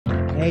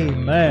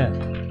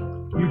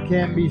Amen. You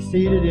can be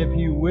seated if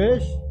you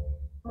wish.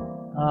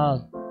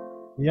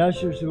 The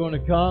ushers are going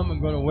to come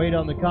and going to wait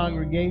on the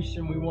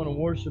congregation. We want to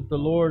worship the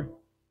Lord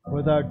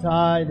with our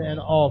tithe and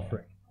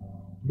offering.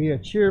 Be a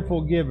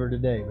cheerful giver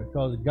today,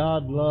 because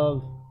God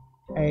loves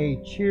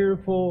a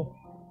cheerful,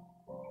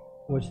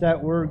 which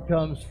that word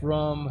comes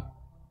from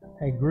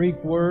a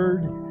Greek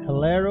word,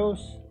 hilaros,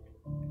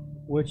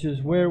 which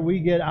is where we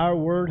get our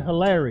word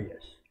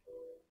hilarious.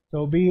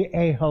 So be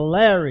a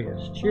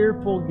hilarious,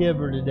 cheerful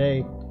giver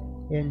today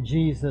in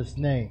Jesus'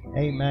 name.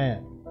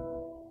 Amen.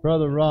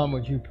 Brother Ron,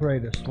 would you pray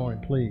this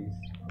morning, please?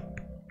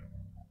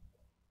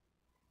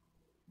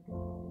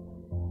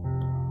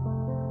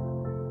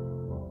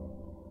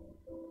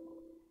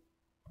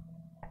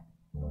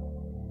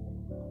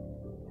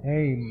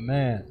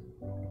 Amen.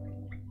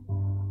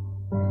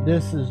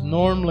 This is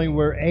normally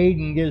where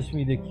Aiden gives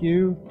me the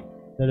cue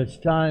that it's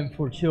time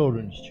for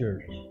children's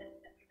church.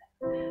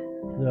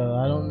 So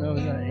I don't know,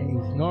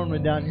 he's normally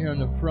down here in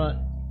the front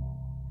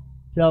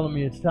telling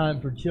me it's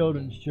time for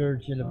children's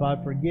church, and if I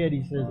forget,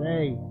 he says,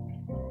 hey.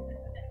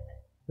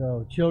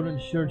 So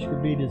children's church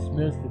could be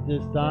dismissed at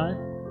this time.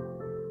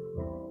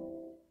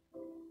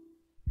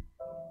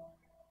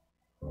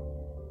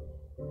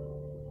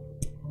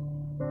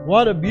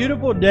 What a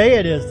beautiful day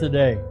it is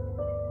today.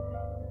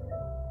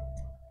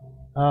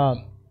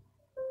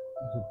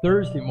 It's a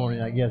Thursday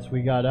morning, I guess.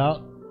 We got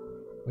out.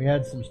 We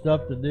had some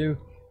stuff to do.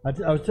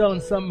 I was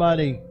telling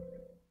somebody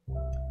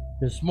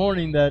this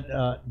morning that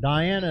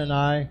Diana and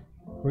I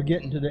were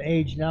getting to the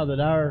age now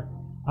that our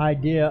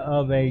idea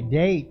of a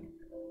date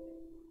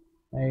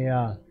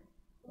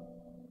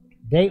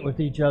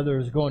with each other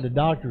is going to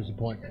doctor's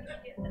appointments.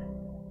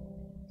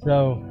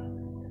 So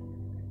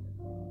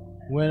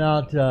went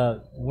out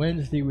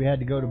Wednesday. We had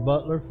to go to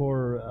Butler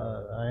for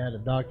I had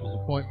a doctor's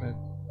appointment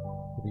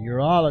with a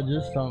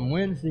urologist on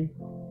Wednesday.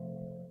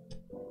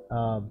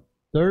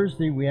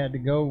 Thursday we had to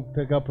go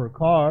pick up her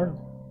car.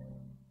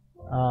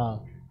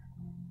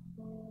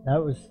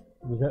 Was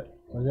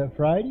that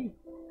Friday?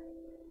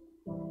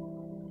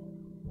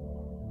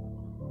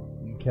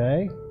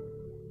 Okay,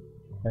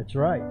 that's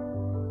right.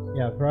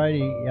 Yeah,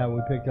 Friday. Yeah, we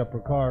picked up her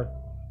car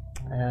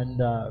and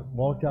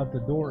walked out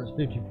the door. It's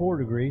 54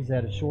 degrees.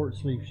 Had a short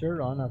sleeve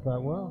shirt on. I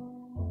thought, well,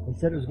 they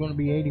said it was going to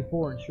be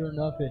 84, and sure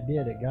enough, it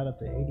did. It got up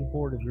to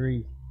 84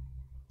 degrees,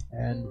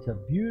 and it's a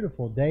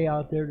beautiful day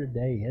out there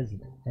today, isn't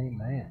it?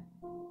 Amen.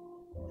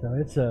 So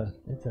it's a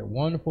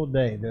wonderful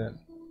day.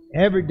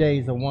 Every day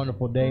is a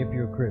wonderful day if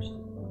you're a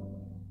Christian.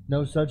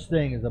 No such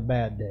thing as a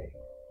bad day.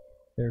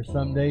 There are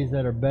some days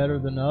that are better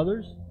than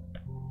others,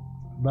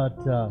 but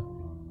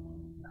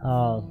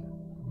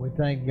we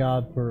thank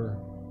God for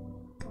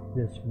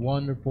this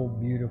wonderful,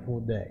 beautiful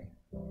day.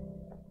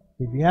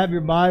 If you have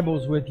your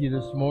Bibles with you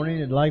this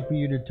morning, I'd like for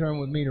you to turn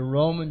with me to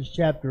Romans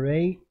chapter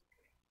 8,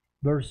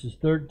 verses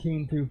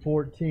 13 through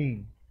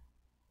 14.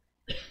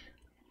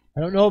 I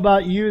don't know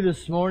about you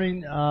this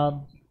morning,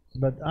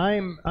 but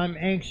I'm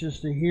anxious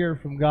to hear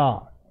from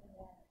God.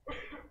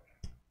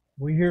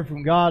 We hear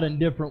from God in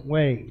different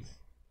ways.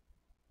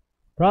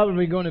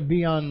 Probably going to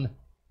be on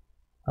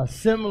a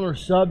similar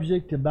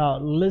subject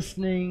about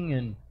listening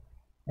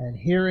and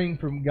hearing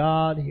from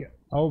God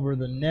over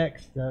the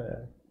next,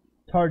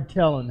 it's hard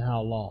telling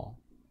how long.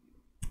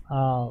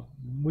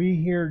 We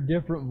hear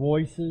different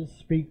voices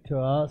speak to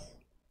us,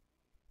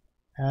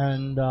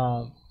 and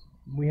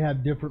we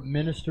have different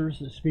ministers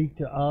that speak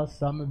to us.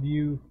 Some of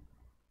you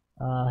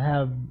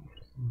have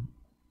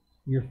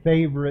your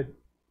favorite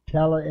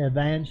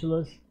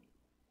tele-evangelists,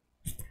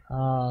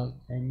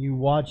 and you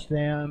watch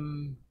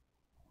them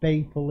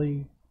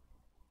faithfully.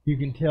 You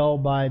can tell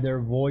by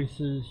their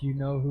voices, you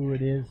know who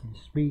it is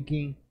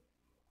speaking,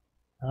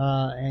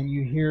 and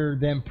you hear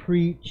them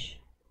preach.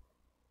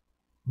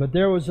 But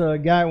there was a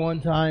guy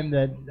one time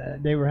that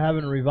they were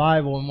having a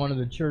revival in one of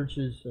the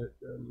churches,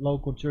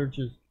 local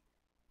churches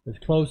that's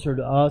closer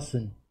to us,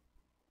 and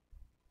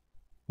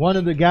one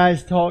of the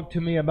guys talked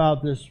to me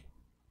about this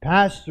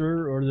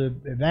pastor or the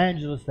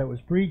evangelist that was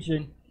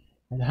preaching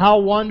and how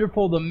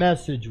wonderful the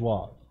message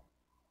was.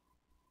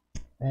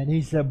 And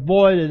he said,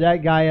 boy, did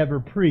that guy ever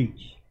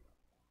preach.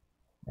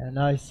 And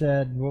I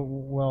said,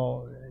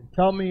 well,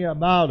 tell me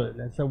about it.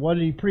 I said, what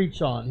did he preach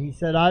on? He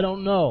said, I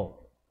don't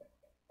know.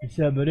 He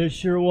said, but it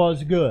sure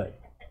was good.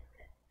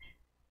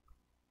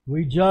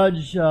 We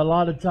judge a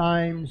lot of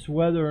times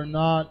whether or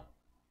not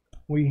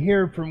we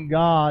hear from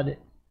God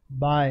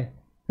by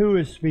who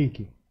is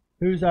speaking,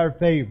 who's our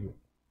favorite.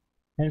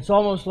 And it's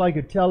almost like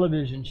a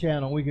television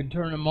channel. We can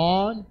turn them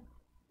on,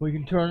 we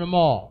can turn them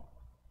off.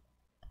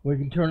 We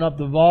can turn up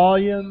the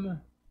volume,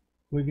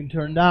 we can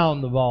turn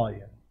down the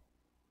volume.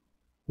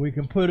 We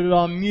can put it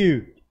on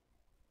mute.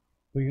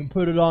 We can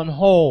put it on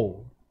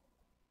hold.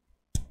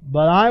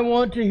 But I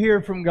want to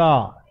hear from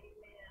God.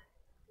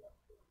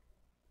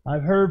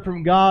 I've heard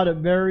from God at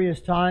various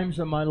times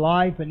in my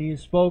life, and He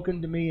has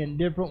spoken to me in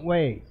different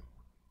ways,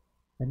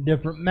 in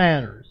different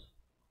manners.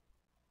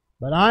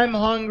 But I'm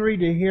hungry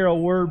to hear a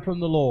word from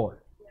the Lord.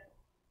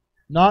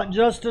 Not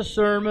just a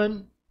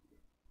sermon,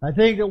 I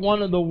think that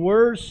one of the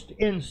worst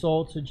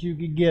insults that you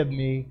could give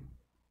me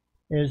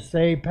is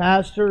say,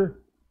 Pastor,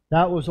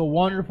 that was a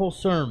wonderful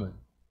sermon.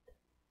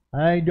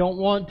 I don't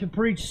want to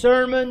preach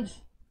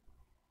sermons.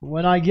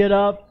 When I get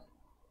up,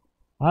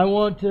 I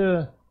want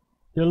to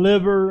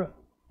deliver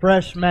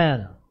fresh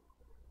manna,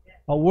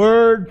 a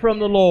word from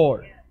the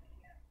Lord.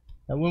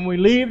 And when we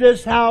leave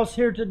this house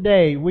here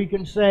today, we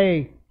can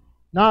say,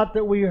 not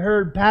that we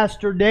heard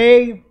Pastor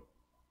Dave,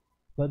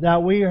 but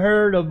that we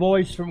heard a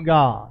voice from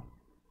God.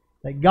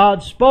 That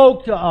God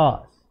spoke to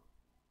us,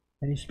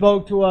 and He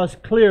spoke to us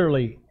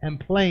clearly and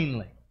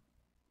plainly.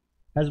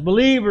 As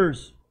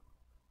believers,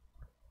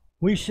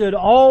 we should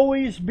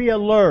always be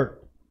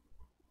alert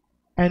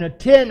and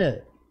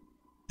attentive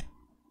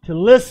to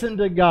listen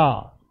to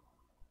God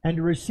and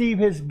to receive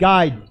His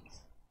guidance.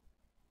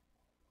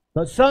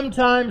 But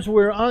sometimes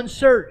we're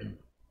uncertain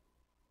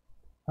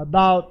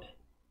about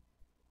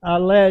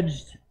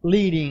alleged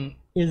leading.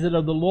 Is it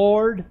of the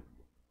Lord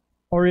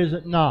or is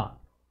it not?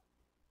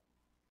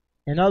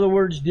 In other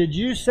words, did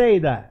you say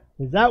that?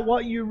 Is that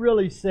what you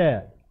really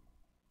said?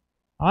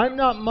 I'm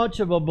not much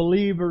of a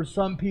believer.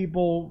 Some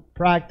people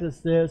practice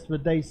this,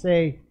 but they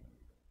say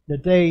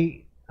that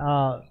they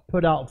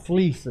put out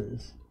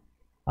fleeces.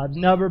 I've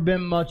never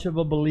been much of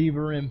a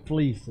believer in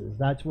fleeces.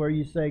 That's where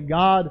you say,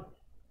 God,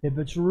 if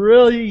it's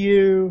really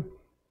you,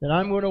 then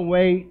I'm going to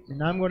wait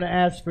and I'm going to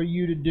ask for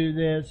you to do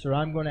this or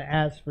I'm going to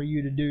ask for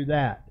you to do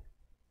that.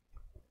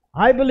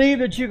 I believe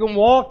that you can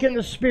walk in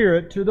the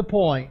Spirit to the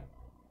point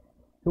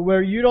to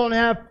where you don't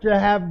have to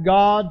have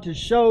God to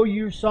show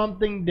you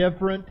something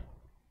different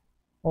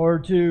or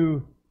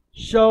to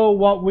show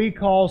what we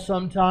call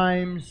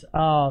sometimes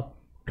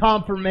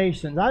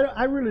confirmations.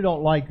 I really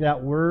don't like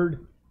that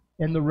word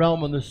in the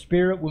realm of the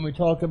Spirit when we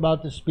talk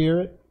about the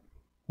Spirit.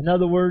 In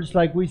other words,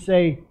 like we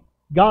say,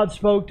 God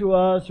spoke to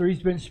us or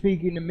He's been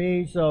speaking to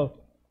me, so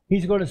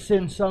He's going to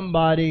send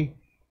somebody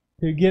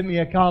to give me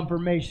a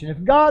confirmation.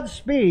 If God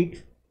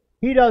speaks,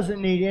 He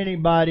doesn't need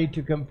anybody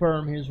to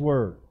confirm His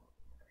word.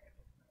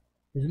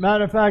 As a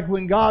matter of fact,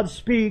 when God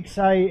speaks,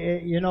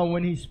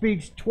 when He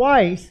speaks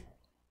twice,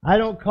 I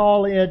don't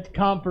call it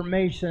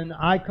confirmation.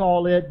 I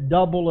call it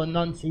double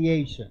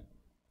enunciation.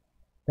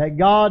 That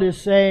God is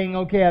saying,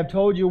 okay, I've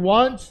told you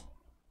once,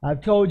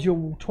 I've told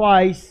you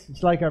twice.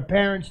 It's like our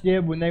parents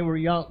did when they were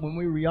young, when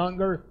we were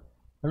younger.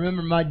 I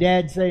remember my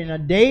dad saying, now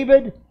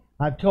David,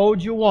 I've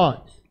told you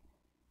once,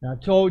 and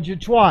I've told you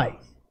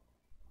twice.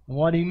 And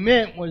what he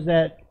meant was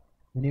that,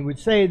 and he would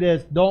say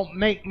this, don't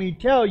make me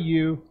tell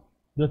you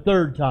the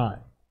third time.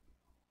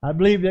 I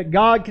believe that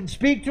God can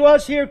speak to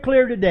us here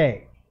clear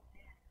today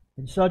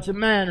in such a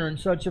manner, in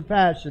such a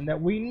fashion,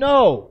 that we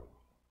know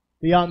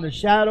beyond the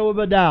shadow of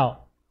a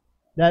doubt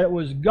that it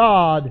was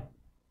God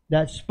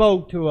that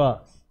spoke to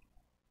us.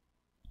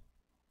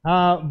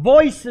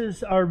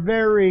 Voices are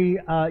very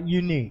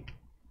unique.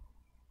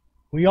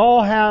 We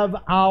all have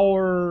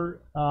our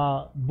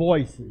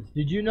voices.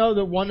 Did you know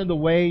that one of the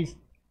ways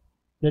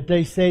that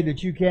they say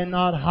that you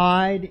cannot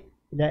hide,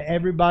 that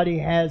everybody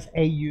has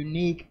a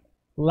unique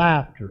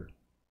laughter?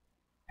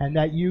 And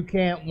that you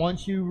can't,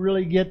 once you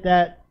really get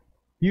that,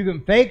 you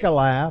can fake a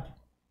laugh,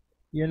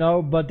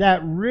 but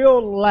that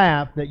real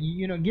laugh that,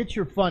 get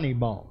your funny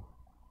bone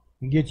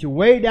and get you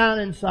way down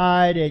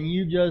inside and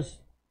you just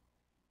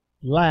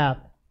laugh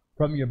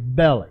from your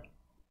belly.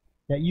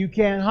 That you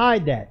can't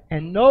hide that.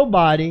 And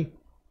nobody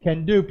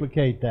can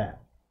duplicate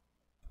that.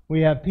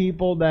 We have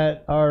people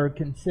that are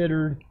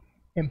considered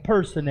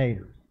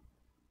impersonators.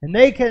 And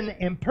they can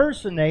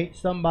impersonate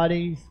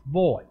somebody's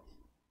voice.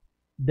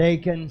 They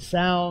can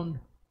sound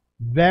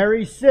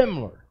very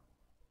similar,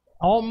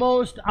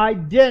 almost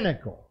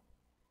identical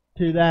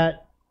to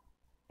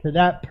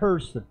that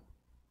person.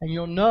 And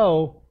you'll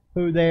know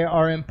who they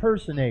are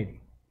impersonating.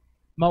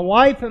 My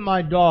wife and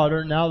my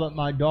daughter, now that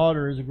my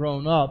daughter is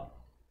grown up,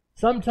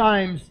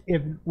 sometimes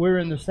if we're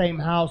in the same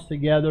house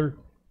together,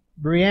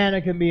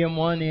 Brianna can be in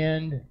one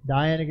end,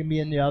 Diana can be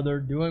in the other,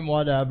 doing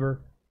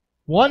whatever.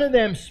 One of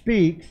them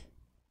speaks,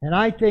 and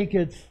I think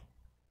it's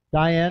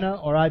Diana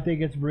or I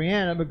think it's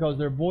Brianna because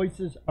their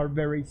voices are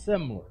very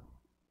similar.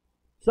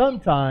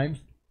 Sometimes,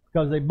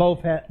 because they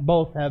both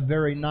have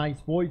very nice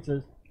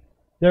voices,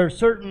 there are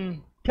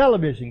certain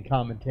television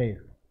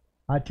commentators.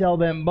 I tell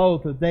them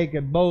both that they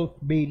could both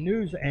be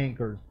news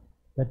anchors,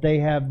 that they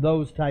have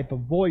those type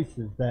of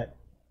voices, that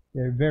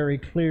they're very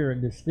clear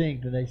and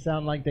distinct, and they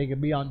sound like they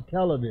could be on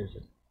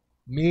television.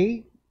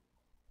 Me,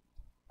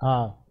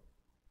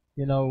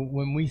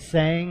 when we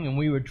sang and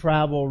we would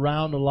travel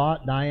around a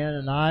lot, Diane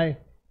and I,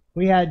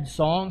 we had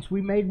songs,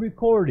 we made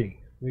recordings.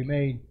 We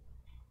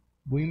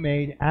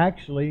made,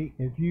 actually,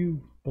 if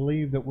you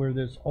believe that we're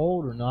this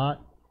old or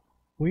not,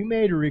 we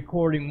made a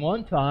recording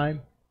one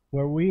time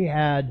where we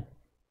had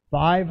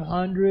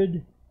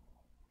 500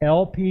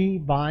 LP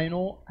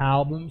vinyl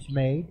albums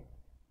made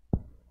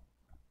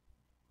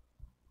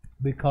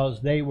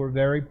because they were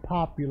very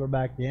popular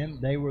back then.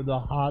 They were the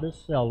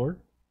hottest seller.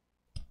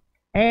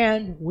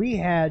 And we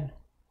had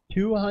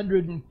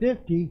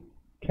 250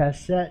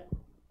 cassette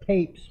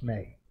tapes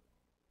made.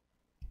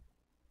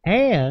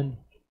 And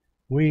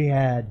we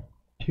had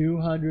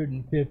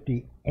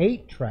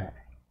 258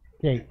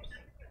 tapes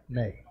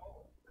made.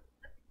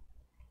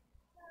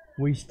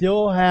 We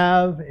still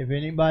have, if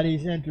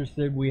anybody's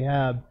interested, we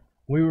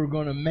were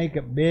going to make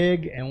it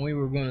big, and we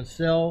were going to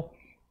sell,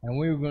 and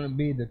we were going to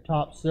be the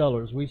top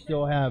sellers. We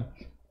still have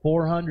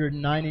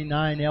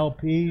 499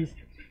 LPs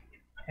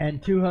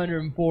and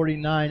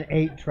 249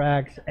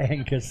 8-tracks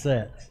and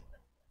cassettes.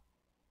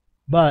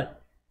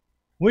 But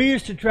we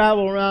used to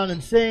travel around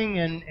and sing,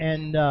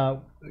 and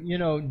you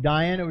know,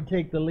 Diana would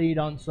take the lead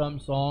on some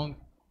songs,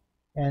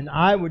 and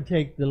I would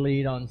take the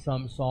lead on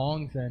some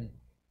songs, and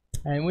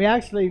we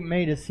actually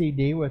made a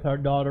CD with our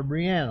daughter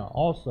Brianna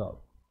also.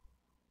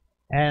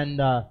 And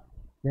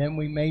then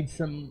we made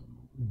some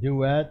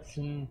duets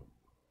and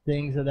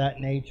things of that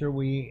nature.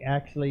 We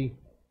actually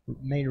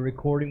made a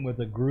recording with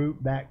a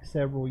group back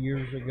several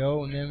years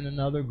ago, and then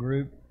another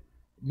group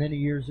many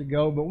years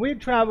ago. But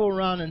we'd travel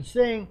around and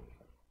sing,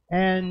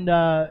 and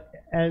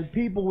as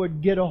people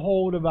would get a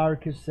hold of our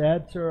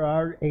cassettes or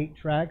our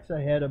 8-tracks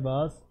ahead of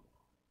us,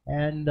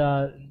 and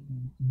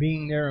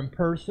being there in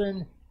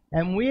person,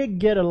 and we'd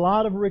get a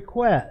lot of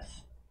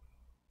requests.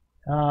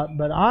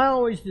 But I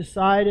always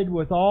decided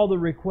with all the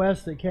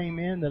requests that came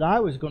in that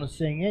I was going to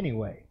sing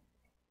anyway.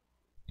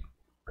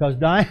 Because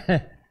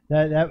Diana,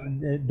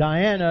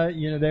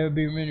 you know, there would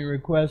be many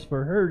requests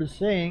for her to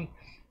sing,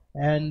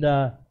 and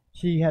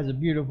she has a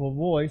beautiful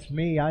voice.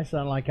 Me, I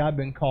sound like I've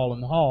been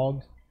calling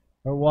hogs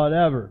or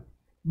whatever.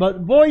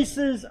 But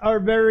voices are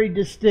very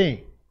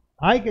distinct.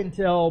 I can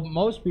tell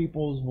most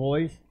people's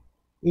voice,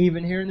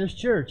 even here in this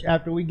church.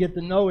 After we get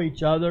to know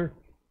each other,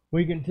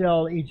 we can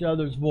tell each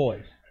other's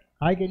voice.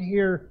 I can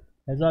hear,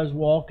 as I was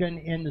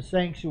walking in the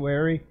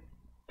sanctuary,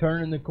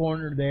 turning the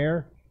corner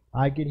there,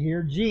 I could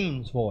hear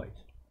Jean's voice.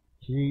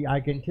 I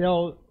can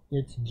tell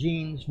it's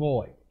Jean's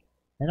voice.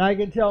 And I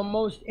can tell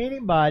most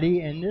anybody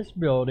in this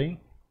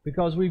building,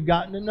 because we've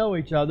gotten to know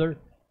each other,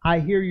 I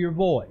hear your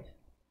voice.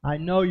 I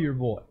know your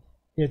voice.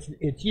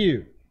 It's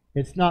you.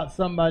 It's not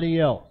somebody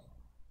else.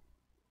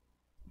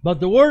 But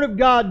the Word of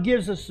God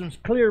gives us some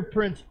clear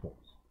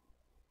principles.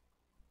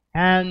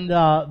 And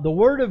the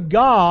Word of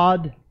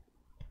God,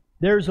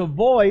 there's a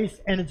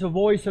voice, and it's a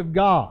voice of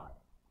God.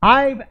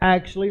 I've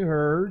actually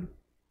heard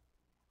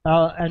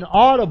an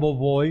audible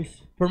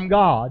voice from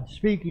God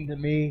speaking to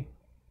me,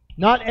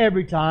 not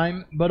every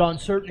time, but on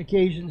certain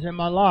occasions in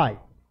my life.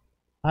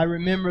 I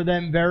remember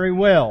them very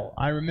well.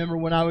 I remember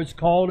when I was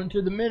called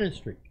into the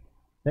ministry,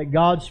 that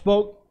God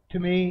spoke to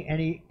me, and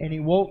He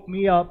woke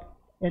me up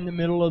in the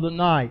middle of the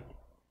night,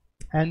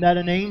 and that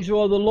an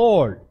angel of the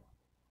Lord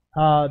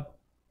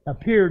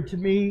appeared to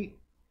me.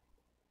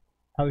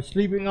 I was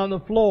sleeping on the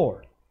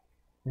floor,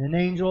 and an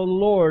angel of the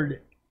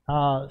Lord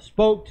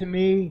spoke to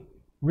me,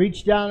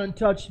 reached down and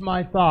touched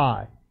my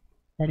thigh,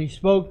 and he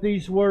spoke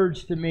these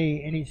words to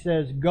me, and he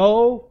says,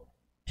 "Go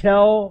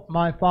tell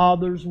my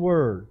Father's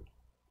word."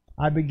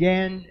 I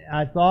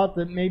thought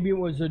that maybe it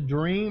was a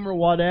dream or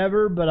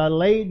whatever, but I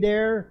laid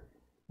there,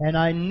 and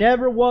I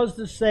never was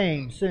the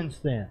same since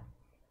then.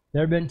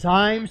 There have been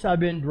times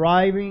I've been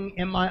driving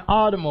in my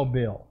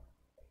automobile.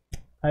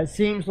 It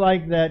seems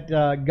like that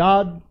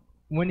God,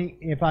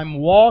 if I'm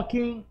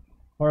walking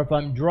or if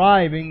I'm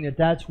driving,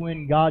 that's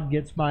when God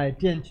gets my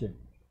attention.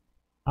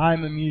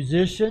 I'm a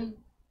musician,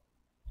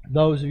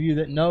 those of you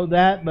that know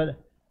that, but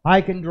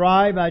I can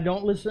drive. I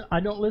don't listen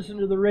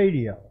to the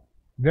radio.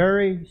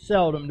 Very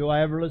seldom do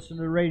I ever listen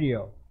to the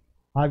radio.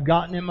 I've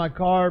gotten in my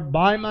car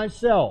by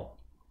myself,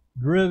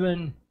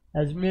 driven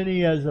as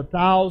many as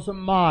 1,000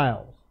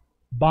 miles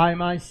by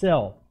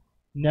myself,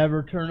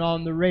 never turn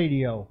on the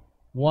radio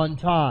one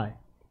time.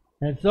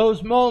 And it's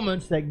those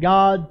moments that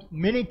God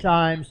many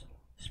times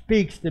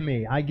speaks to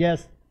me. I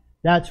guess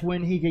that's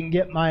when He can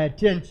get my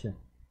attention.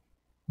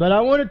 But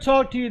I want to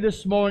talk to you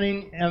this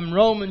morning in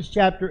Romans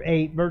chapter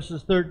 8,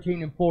 verses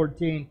 13 and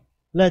 14.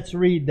 Let's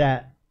read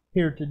that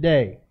here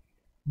today.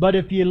 "But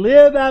if ye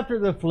live after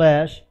the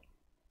flesh,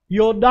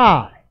 you'll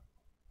die.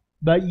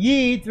 But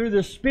ye through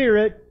the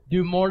Spirit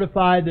do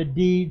mortify the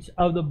deeds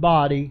of the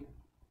body.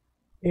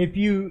 If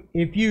you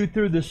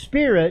through the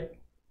Spirit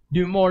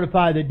do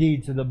mortify the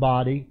deeds of the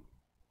body,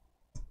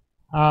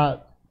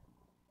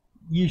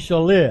 ye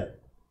shall live.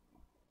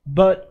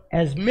 But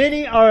as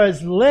many are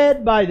as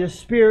led by the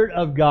Spirit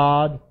of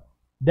God,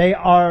 they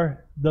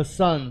are the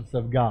sons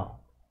of God."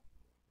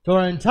 So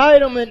our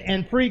entitlement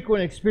and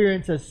frequent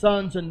experience as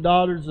sons and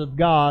daughters of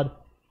God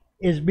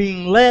is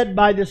being led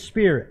by the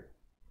Spirit.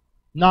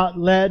 Not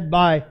led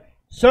by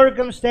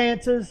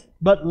circumstances,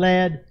 but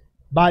led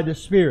by the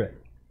Spirit.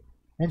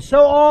 And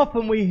so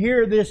often we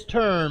hear this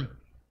term,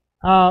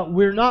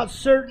 we're not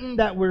certain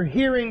that we're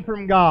hearing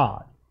from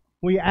God.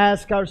 We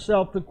ask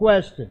ourselves the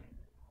question,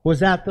 was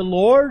that the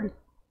Lord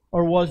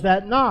or was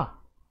that not?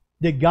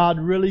 Did God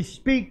really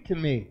speak to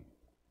me?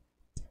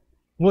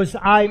 Was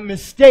I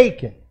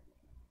mistaken?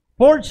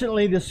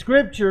 Fortunately, the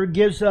Scripture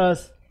gives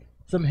us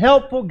some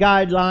helpful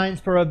guidelines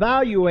for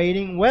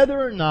evaluating whether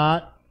or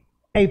not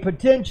a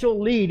potential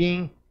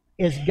leading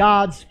is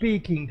God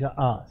speaking to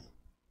us.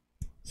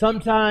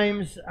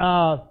 Sometimes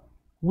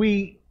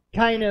we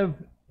kind of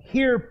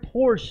hear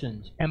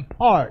portions and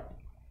part.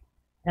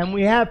 And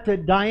we have to,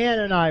 Diane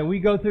and I, we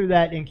go through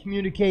that in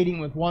communicating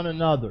with one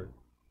another.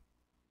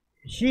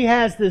 She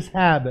has this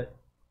habit,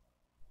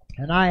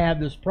 and I have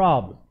this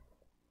problem.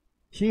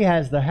 She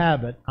has the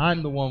habit,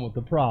 I'm the one with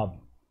the problem.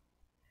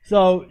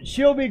 So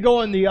she'll be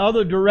going the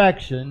other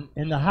direction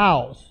in the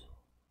house,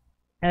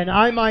 and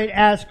I might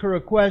ask her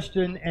a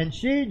question, and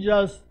she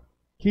just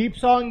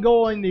keeps on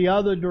going the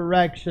other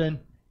direction,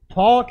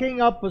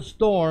 talking up a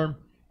storm,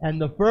 and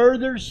the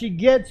further she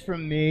gets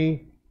from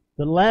me,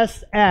 the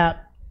less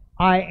apt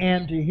I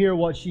am to hear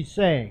what she's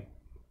saying.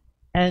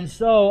 And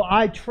so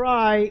I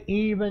try,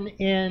 even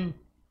in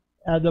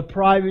the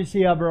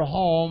privacy of her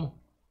home,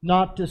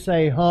 not to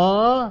say,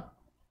 huh?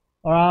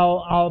 Or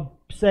I'll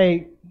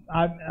say,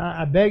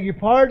 I beg your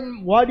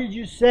pardon, what did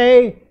you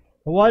say?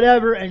 Or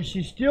whatever, and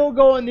she's still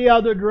going the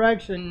other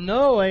direction,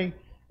 knowing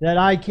that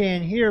I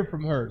can't hear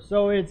from her.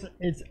 So it's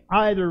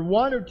either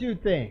one or two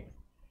things.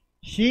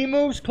 She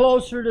moves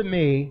closer to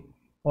me,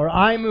 or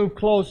I move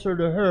closer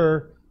to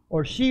her,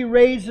 or she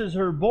raises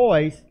her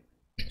voice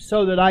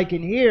so that I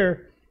can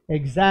hear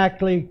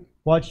exactly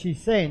what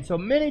she's saying. So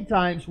many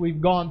times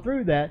we've gone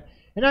through that,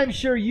 and I'm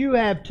sure you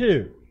have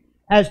too,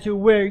 as to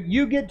where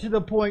you get to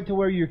the point to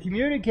where you're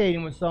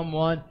communicating with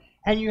someone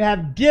and you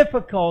have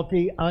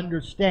difficulty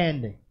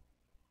understanding.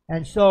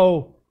 And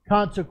so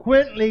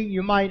consequently,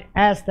 you might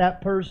ask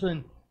that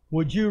person,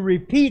 would you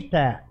repeat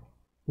that?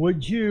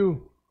 Would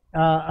you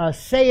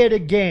say it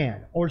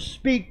again, or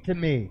speak to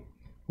me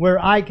where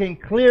I can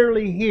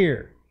clearly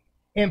hear?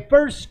 In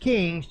 1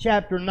 Kings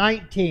chapter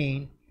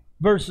 19,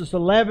 verses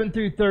 11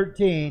 through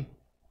 13,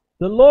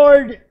 the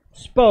Lord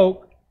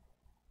spoke,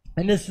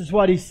 and this is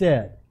what He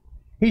said.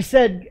 He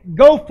said,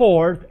 go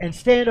forth and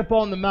stand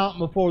upon the mountain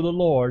before the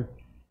Lord,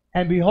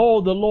 and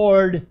behold, the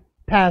Lord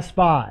passed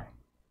by.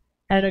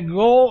 And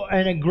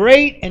a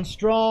great and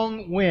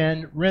strong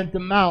wind rent the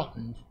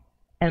mountains,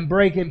 and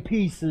brake in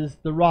pieces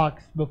the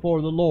rocks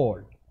before the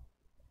Lord.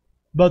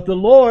 But the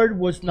Lord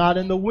was not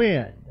in the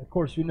wind. Of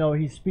course, we know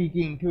He's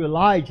speaking to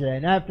Elijah.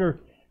 And after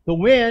the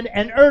wind,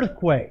 an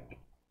earthquake.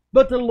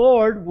 But the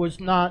Lord was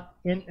not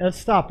in... Let's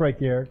stop right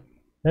there.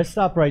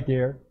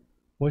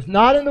 Was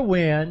not in the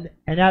wind,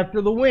 and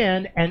after the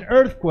wind, an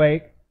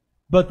earthquake.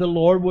 But the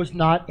Lord was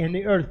not in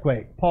the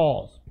earthquake.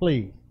 Pause,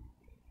 please.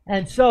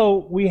 And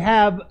so we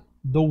have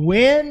the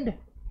wind.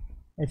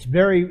 It's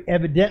very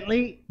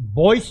evidently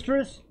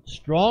boisterous,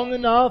 strong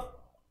enough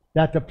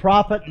that the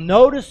prophet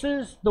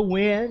notices the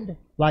wind,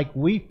 like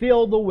we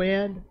feel the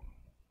wind.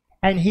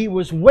 And he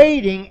was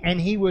waiting, and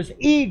he was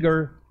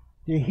eager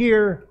to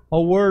hear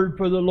a word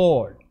for the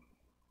Lord.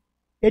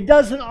 It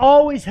doesn't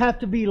always have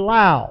to be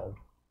loud.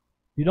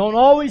 You don't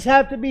always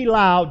have to be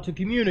loud to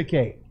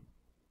communicate.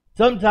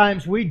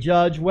 Sometimes we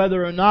judge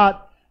whether or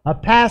not a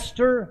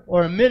pastor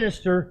or a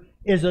minister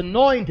is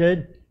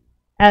anointed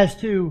as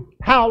to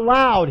how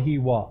loud he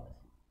was.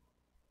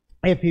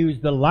 If he was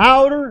the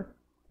louder,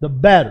 the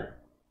better.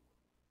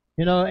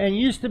 You know, and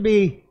used to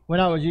be,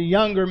 when I was a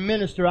younger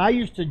minister, I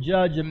used to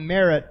judge and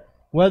merit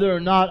whether or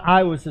not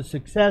I was a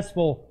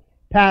successful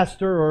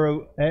pastor,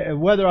 or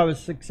whether I was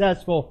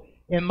successful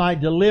in my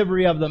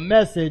delivery of the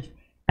message,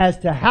 as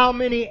to how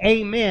many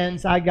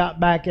amens I got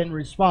back in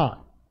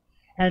response,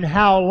 and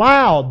how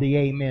loud the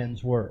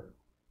amens were.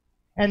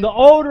 And the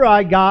older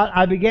I got,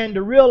 I began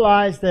to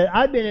realize that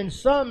I've been in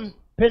some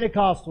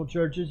Pentecostal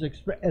churches,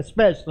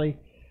 especially,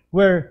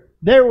 where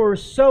there were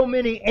so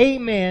many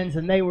amens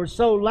and they were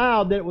so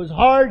loud that it was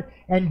hard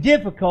and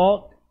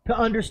difficult to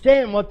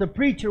understand what the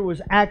preacher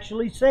was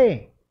actually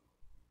saying.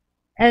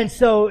 And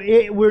so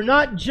we're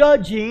not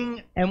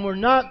judging, and we're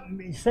not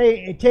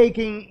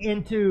taking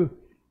into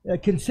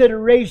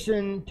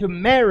consideration to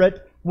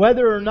merit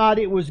whether or not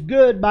it was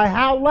good by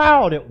how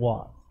loud it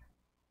was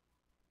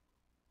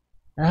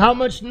and how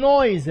much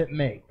noise it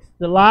makes.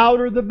 The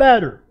louder, the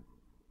better.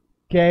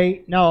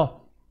 Okay,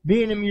 now,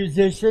 being a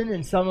musician,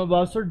 and some of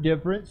us are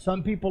different.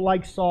 Some people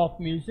like soft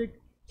music.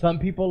 Some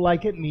people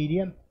like it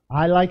medium.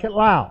 I like it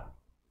loud.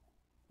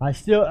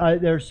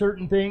 There are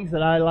certain things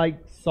that I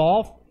like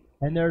soft,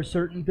 and there are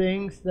certain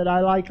things that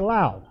I like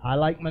loud. I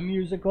like my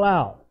music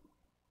loud.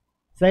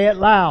 Say it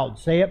loud.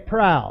 Say it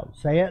proud.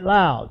 Say it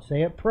loud.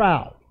 Say it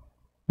proud.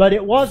 But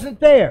it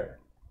wasn't there.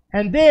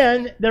 And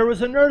then there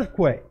was an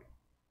earthquake.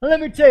 Now, let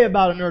me tell you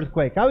about an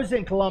earthquake. I was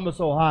in Columbus,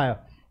 Ohio,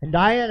 and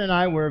Diane and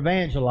I were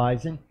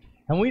evangelizing,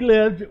 and we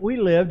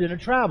lived in a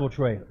travel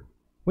trailer.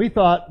 We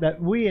thought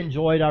that we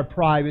enjoyed our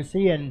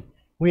privacy, and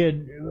we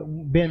had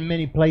been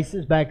many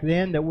places back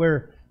then that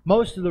where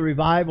most of the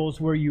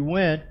revivals where you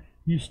went,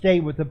 you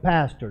stayed with the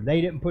pastor.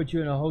 They didn't put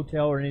you in a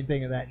hotel or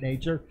anything of that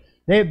nature.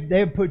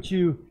 They put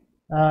you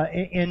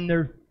in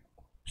their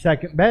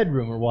second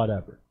bedroom or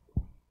whatever.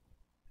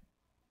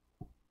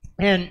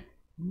 And,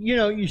 you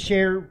know, you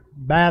share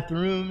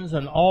bathrooms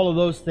and all of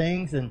those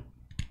things.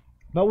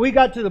 But we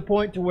got to the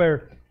point to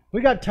where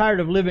we got tired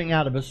of living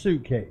out of a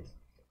suitcase.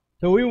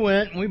 So we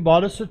went and we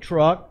bought us a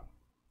truck,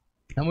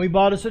 and we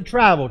bought us a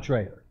travel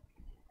trailer.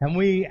 And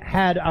we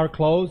had our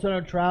clothes in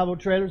our travel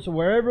trailer. So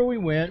wherever we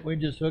went, we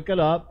just hook it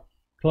up,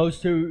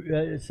 close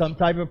to some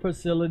type of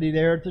facility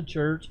there at the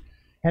church.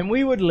 And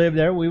we would live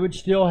there. We would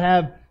still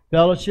have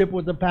fellowship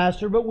with the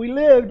pastor, but we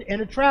lived in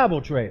a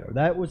travel trailer.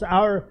 That was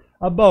our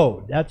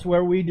abode. That's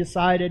where we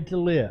decided to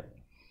live.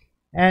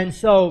 And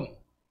so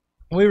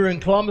we were in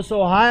Columbus,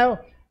 Ohio.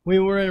 We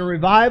were in a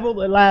revival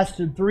that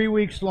lasted 3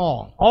 weeks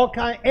long.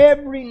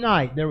 Every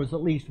night there was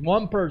at least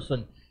one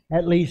person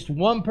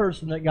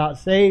that got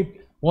saved,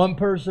 one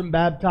person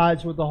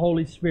baptized with the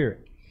Holy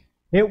Spirit.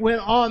 It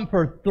went on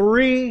for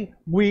 3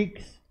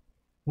 weeks.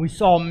 We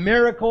saw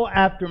miracle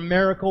after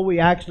miracle. We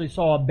actually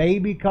saw a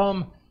baby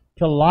come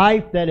to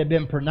life that had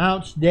been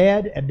pronounced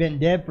dead, had been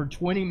dead for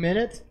 20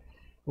 minutes.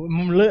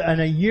 And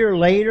a year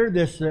later,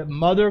 this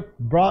mother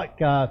brought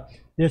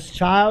this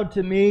child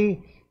to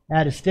me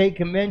at a state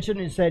convention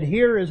and said,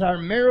 "Here is our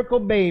miracle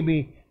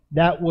baby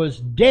that was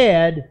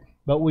dead,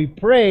 but we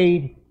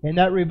prayed in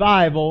that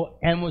revival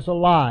and was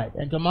alive."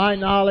 And to my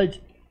knowledge,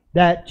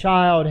 that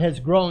child has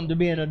grown to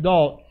be an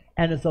adult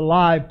and is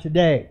alive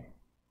today.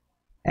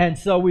 And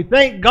so we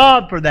thank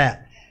God for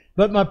that.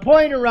 But my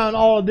point around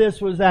all of this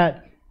was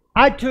that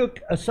I took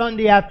a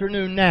Sunday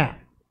afternoon nap.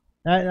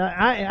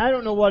 I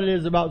don't know what it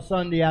is about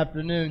Sunday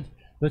afternoons,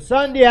 but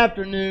Sunday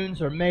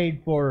afternoons are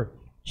made for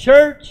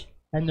church,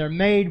 and they're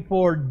made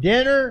for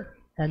dinner,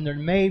 and they're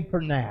made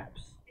for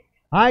naps.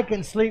 I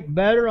can sleep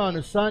better on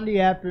a Sunday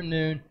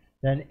afternoon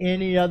than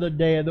any other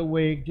day of the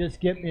week. Just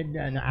give me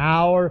an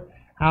hour,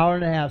 hour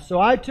and a half. So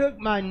I took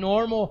my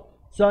normal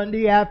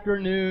Sunday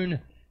afternoon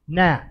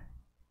nap.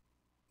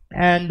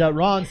 And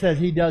Ron says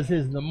he does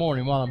his in the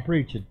morning while I'm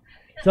preaching.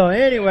 So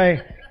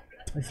anyway,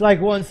 it's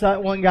like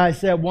one guy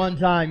said one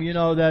time,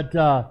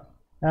 that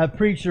a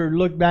preacher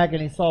looked back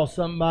and he saw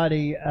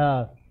somebody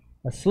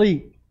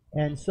asleep.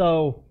 And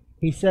so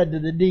he said to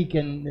the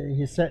deacon,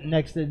 he's sitting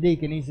next to the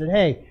deacon, he said,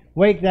 "Hey,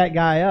 wake that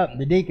guy up." And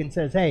the deacon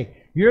says, "Hey,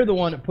 you're the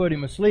one that put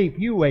him asleep.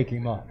 You wake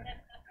him up."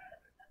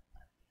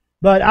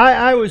 But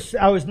I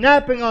was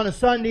napping on a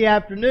Sunday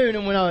afternoon,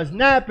 and when I was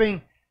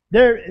napping,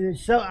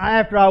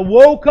 after I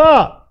woke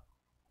up,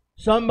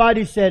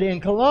 somebody said,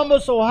 "In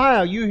Columbus,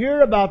 Ohio, you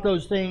hear about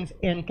those things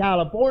in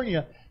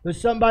California," but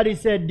somebody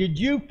said, "Did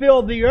you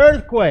feel the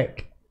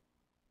earthquake?"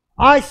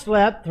 I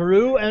slept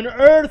through an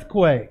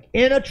earthquake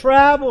in a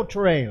travel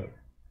trailer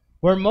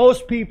where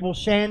most people's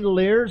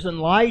chandeliers and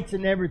lights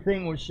and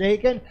everything was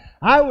shaking.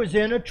 I was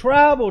in a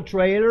travel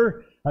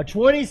trailer, a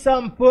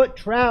 20-some foot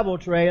travel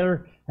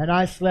trailer, and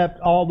I slept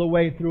all the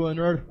way through an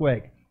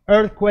earthquake.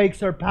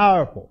 Earthquakes are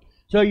powerful.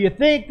 So you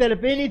think that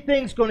if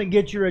anything's going to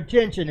get your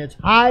attention, it's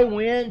high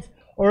winds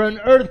or an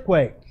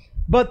earthquake.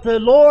 But the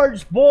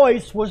Lord's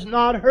voice was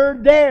not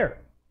heard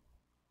there.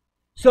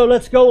 So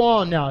let's go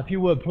on now, if you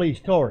would please,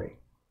 Tori.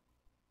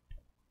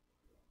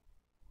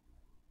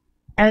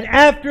 And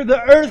after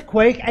the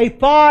earthquake, a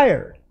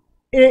fire.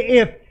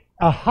 If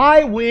a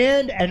high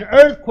wind, an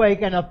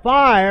earthquake, and a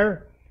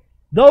fire,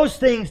 those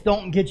things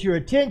don't get your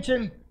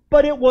attention,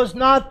 but it was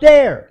not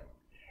there.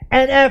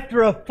 And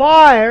after a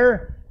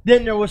fire,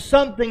 then there was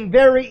something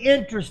very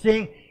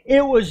interesting.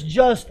 It was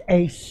just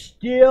a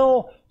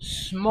still,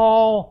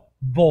 small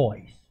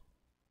voice.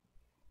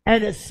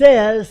 And it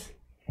says,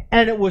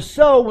 "And it was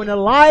so when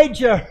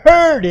Elijah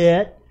heard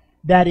it,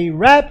 that he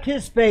wrapped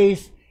his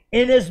face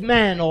in his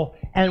mantle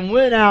and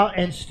went out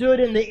and stood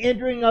in the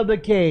entering of the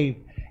cave.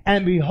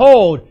 And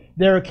behold,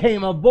 there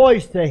came a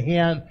voice to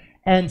him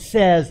and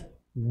says,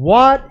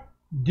 What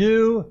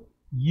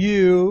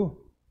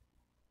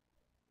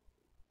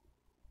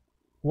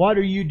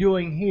are you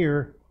doing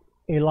here,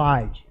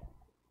 Elijah?"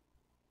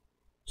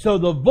 So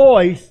the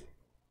voice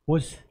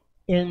was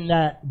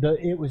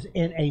it was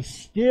in a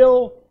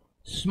still,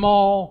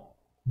 small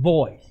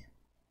voice.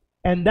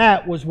 And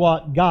that was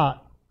what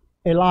got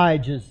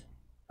Elijah's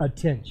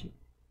attention.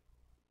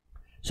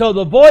 So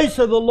the voice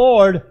of the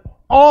Lord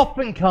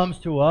often comes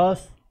to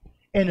us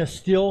in a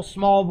still,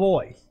 small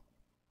voice.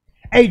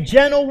 A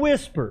gentle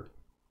whisper,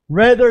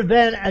 rather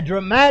than a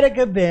dramatic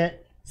event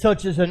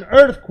such as an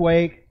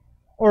earthquake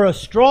or a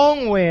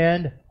strong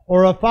wind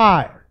or a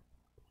fire.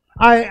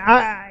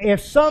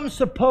 If some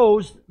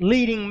suppose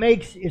leading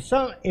makes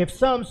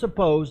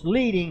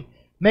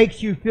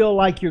you feel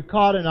like you're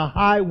caught in a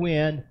high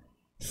wind,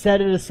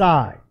 set it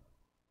aside.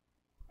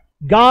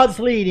 God's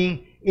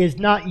leading is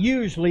not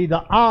usually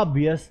the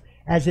obvious,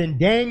 as in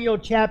Daniel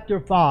chapter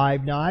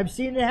 5. Now, I've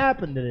seen it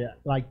happen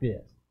like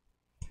this.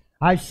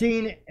 I've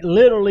seen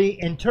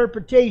literally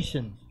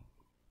interpretations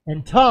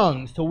and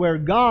tongues to where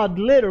God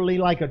literally,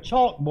 like a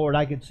chalkboard,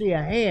 I could see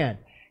a hand,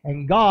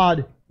 and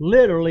God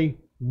literally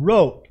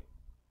wrote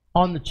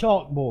on the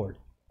chalkboard.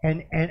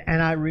 And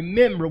I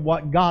remember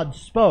what God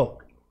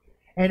spoke.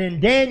 And in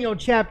Daniel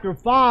chapter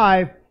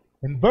 5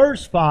 and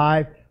verse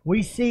 5,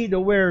 we see to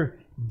where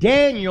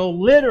Daniel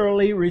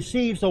literally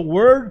receives a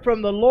word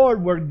from the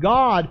Lord where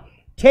God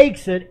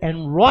takes it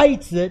and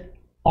writes it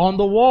on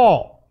the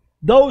wall.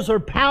 Those are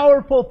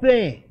powerful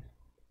things.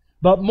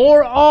 But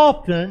more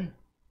often,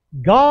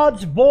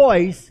 God's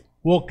voice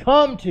will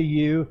come to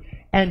you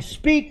and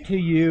speak to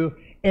you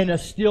in a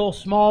still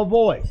small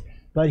voice.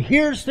 But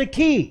here's the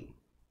key.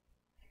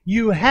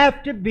 You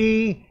have to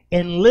be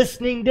in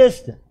listening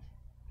distance.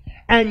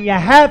 And you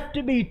have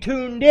to be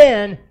tuned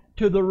in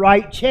to the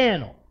right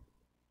channel.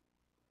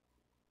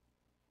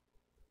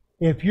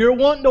 If you're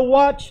wanting to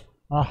watch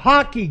a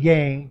hockey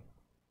game,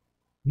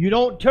 you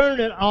don't turn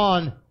it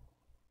on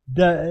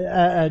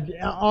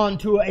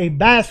onto a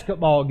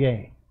basketball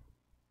game.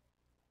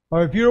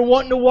 Or if you're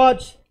wanting to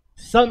watch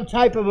some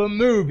type of a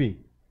movie,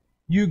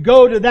 you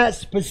go to that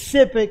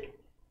specific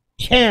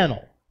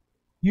channel.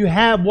 You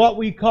have what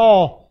we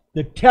call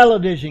the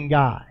television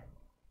guy,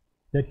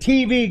 the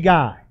TV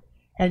guy.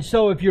 And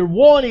so if you're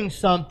wanting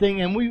something,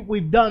 and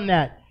we've done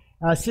that,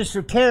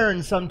 Sister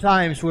Karen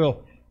sometimes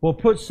will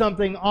put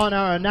something on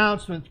our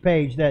announcements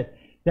page that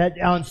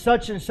on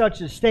such and such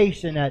a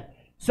station at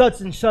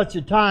such and such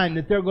a time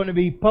that they're going to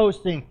be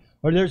posting,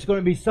 or there's going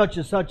to be such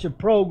and such a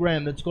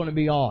program that's going to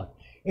be on,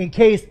 in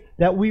case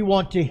that we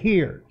want to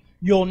hear.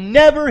 You'll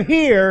never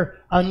hear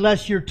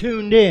unless you're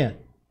tuned in.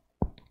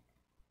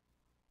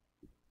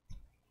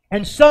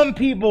 And some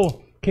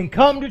people can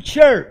come to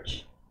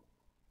church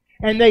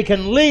and they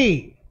can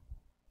leave.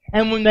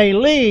 And when they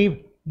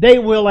leave, they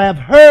will have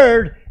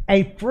heard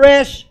a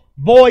fresh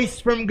voice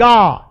from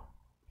God.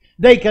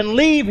 They can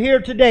leave here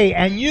today,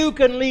 and you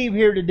can leave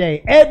here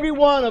today. Every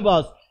one of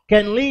us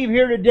can leave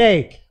here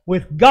today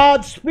with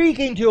God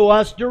speaking to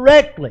us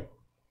directly.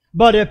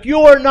 But if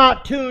you're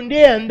not tuned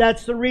in,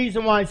 that's the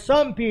reason why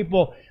some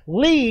people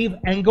leave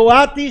and go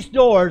out these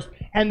doors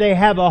and they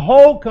have a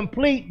whole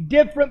complete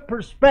different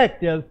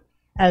perspective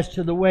as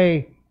to the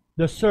way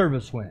the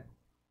service went.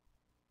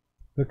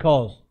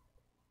 Because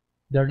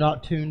they're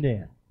not tuned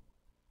in.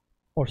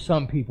 Or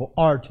some people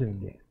are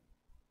tuned in.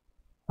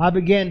 I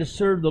began to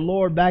serve the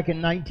Lord back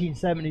in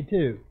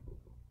 1972.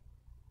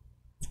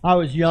 I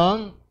was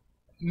young.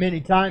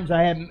 Many times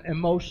I had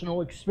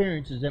emotional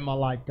experiences in my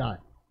lifetime.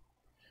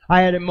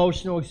 I had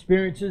emotional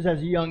experiences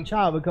as a young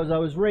child because I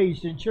was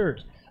raised in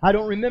church. I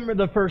don't remember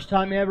the first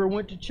time I ever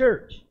went to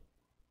church.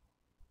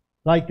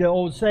 Like the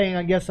old saying,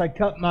 I guess I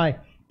cut my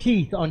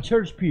teeth on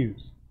church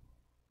pews.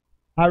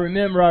 I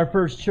remember our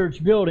first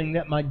church building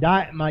that my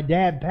dad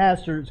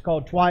pastored. It's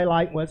called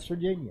Twilight, West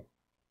Virginia.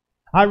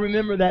 I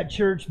remember that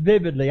church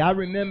vividly. I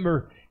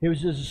remember it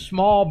was just a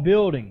small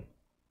building.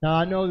 Now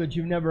I know that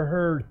you've never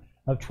heard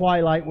of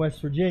Twilight, West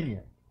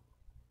Virginia.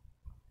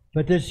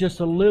 But there's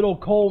just a little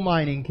coal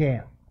mining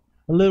camp.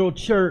 A little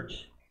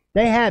church.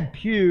 They had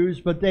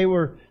pews, but they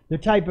were the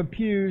type of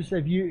pews,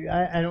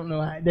 I don't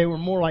know, they were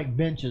more like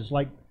benches.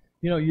 Like,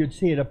 you'd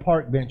see at a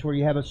park bench where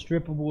you have a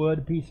strip of wood,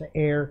 a piece of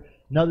air,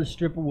 another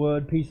strip of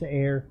wood, piece of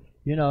air,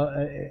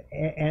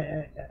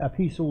 a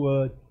piece of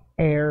wood,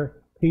 air,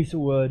 piece of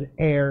wood,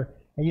 air.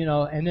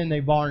 And then they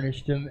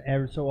varnished them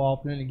every so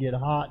often to get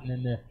hot.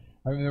 And then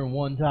I remember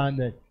one time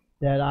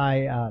that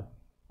I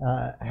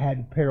had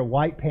a pair of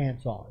white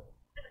pants on.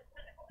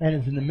 And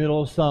it's in the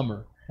middle of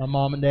summer. My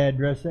mom and dad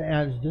dressed it.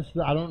 And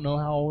I don't know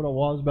how old I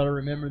was, but I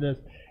remember this.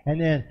 And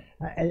then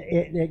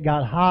it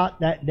got hot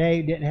that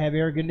day. Didn't have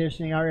air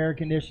conditioning. Our air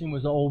conditioning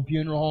was the old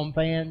funeral home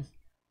fans.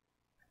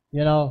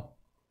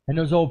 And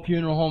those old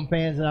funeral home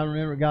fans. And I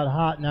remember it got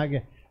hot. And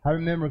I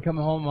remember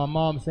coming home, my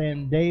mom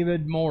saying,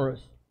 "David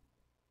Morris,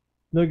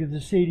 look at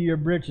the seat of your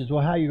britches."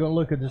 Well, how are you going to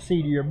look at the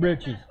seat of your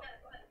britches?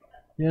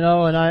 And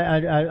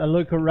I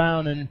look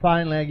around, and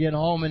finally I get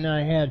home, and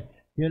I had,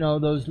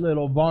 those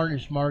little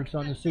varnish marks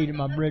on the seat of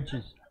my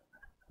britches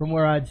from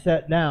where I'd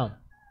sat down.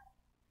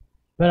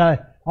 But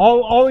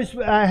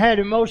I had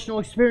emotional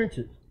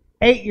experiences.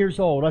 8 years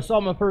old, I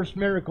saw my first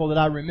miracle that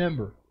I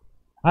remember.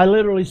 I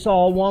literally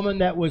saw a woman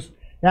that was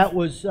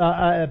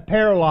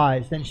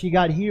paralyzed, and she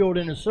got healed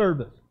in a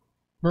service.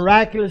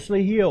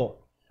 Miraculously healed.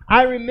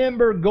 I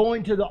remember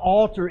going to the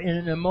altar in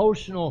an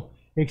emotional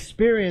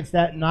experience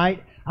that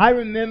night. I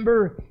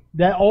remember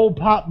that old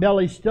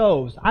potbelly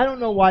stoves. I don't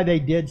know why they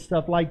did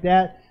stuff like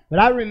that, but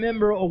I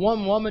remember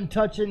one woman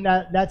touching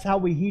that. That's how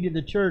we heated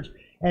the church.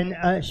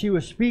 And she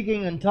was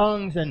speaking in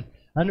tongues, and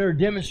under a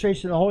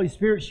demonstration of the Holy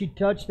Spirit, she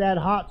touched that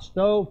hot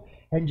stove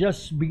and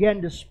just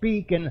began to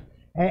speak and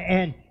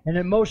an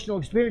emotional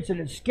experience, and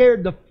it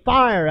scared the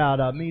fire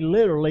out of me,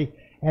 literally.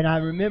 And I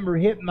remember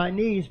hitting my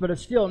knees, but I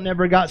still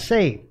never got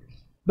saved.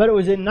 But it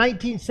was in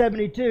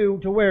 1972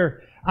 to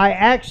where I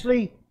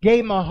actually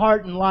gave my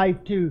heart and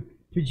life to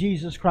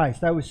Jesus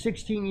Christ. I was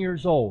 16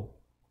 years old.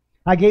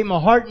 I gave my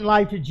heart and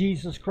life to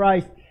Jesus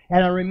Christ,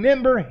 and I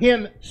remember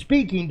Him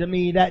speaking to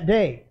me that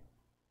day.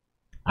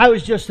 I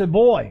was just a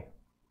boy,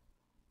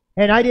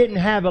 and I didn't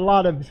have a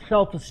lot of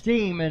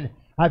self-esteem, and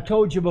I've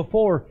told you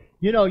before,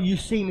 you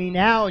see me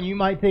now, and you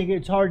might think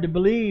it's hard to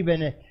believe,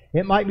 and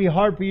it might be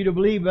hard for you to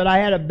believe, but I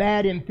had a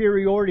bad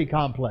inferiority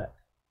complex.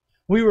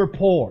 We were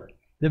poor.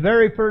 The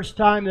very first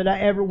time that I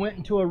ever went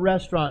into a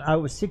restaurant, I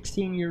was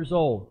 16 years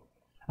old.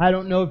 I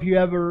don't know if you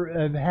ever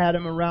have had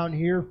them around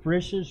here,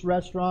 Frisch's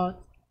Restaurant,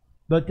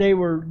 but they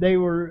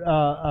were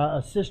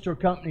a sister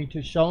company to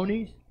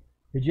Shoney's.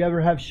 Did you ever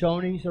have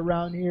Shoney's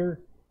around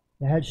here?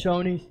 They had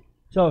Shoney's.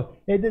 So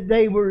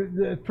they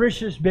were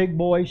Frisch's big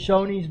boy,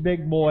 Shoney's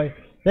big boy.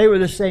 They were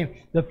the same.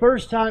 The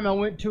first time I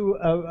went to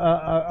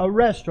a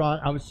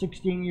restaurant, I was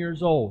 16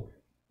 years old.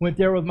 went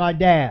there with my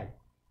dad.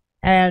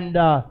 And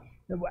I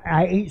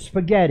ate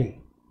spaghetti.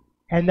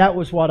 And that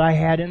was what I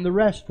had in the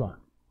restaurant.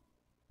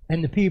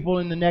 And the people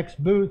in the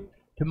next booth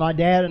to my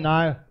dad and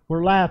I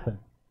were laughing.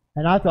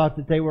 And I thought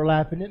that they were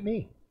laughing at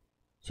me.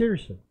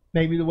 Seriously.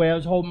 Maybe the way I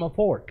was holding my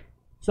fork.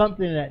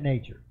 Something of that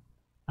nature.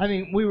 I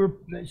mean, we were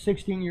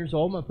 16 years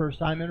old, my first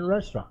time in a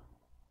restaurant.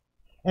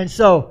 And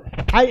so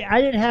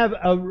I didn't have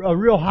a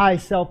real high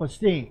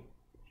self-esteem.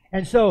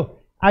 And so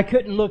I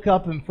couldn't look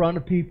up in front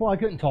of people. I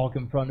couldn't talk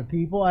in front of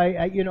people.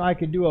 I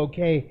could do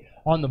okay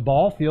on the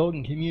ball field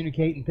and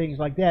communicate and things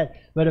like that.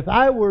 But if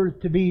I were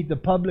to be the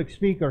public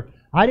speaker,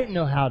 I didn't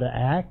know how to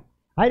act.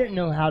 I didn't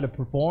know how to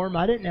perform.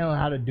 I didn't know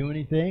how to do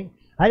anything.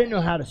 I didn't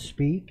know how to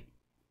speak.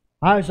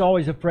 I was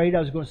always afraid I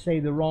was going to say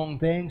the wrong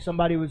thing.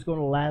 Somebody was going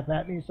to laugh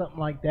at me, something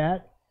like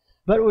that.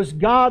 But it was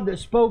God that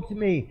spoke to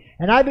me.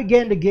 And I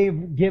began to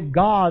give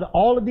God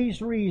all of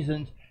these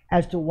reasons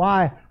as to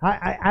why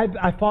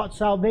I fought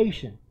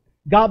salvation.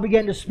 God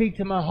began to speak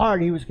to my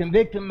heart. He was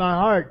convicting my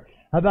heart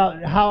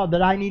about how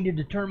that I needed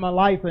to turn my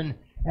life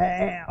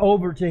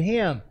over to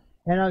Him.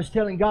 And I was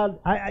telling God,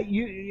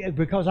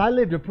 because I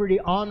lived a pretty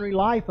ornery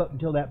life up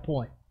until that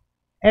point.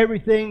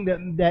 Everything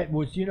that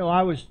was,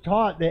 I was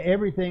taught that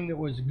everything that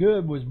was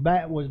good was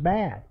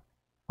bad.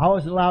 I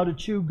wasn't allowed to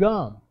chew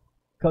gum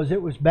because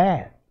it was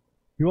bad.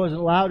 You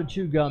wasn't allowed to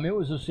chew gum. It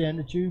was a sin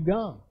to chew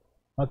gum,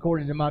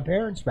 according to my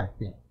parents back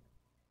then.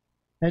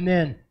 And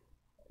then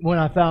when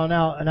I found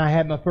out and I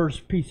had my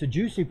first piece of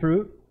juicy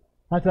fruit,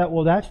 I thought,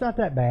 well, that's not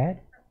that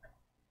bad.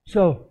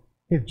 So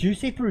if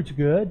juicy fruit's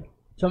good,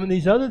 some of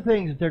these other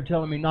things that they're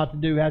telling me not to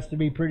do has to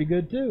be pretty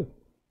good too.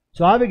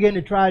 So I began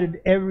to try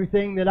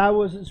everything that I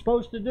wasn't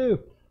supposed to do.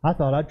 I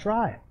thought I'd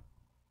try it.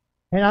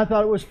 And I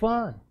thought it was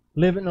fun,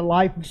 living a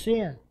life of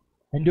sin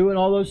and doing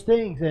all those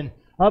things. And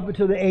up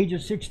until the age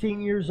of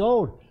 16 years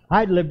old,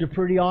 I'd lived a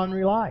pretty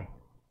ornery life.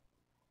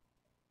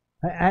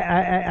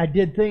 I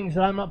did things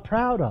that I'm not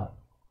proud of.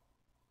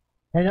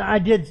 And I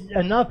did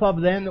enough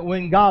of them that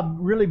when God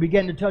really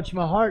began to touch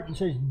my heart and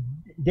says,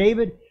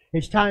 David,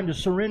 it's time to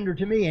surrender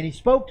to me. And He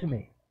spoke to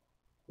me.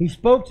 He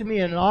spoke to me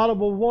in an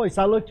audible voice.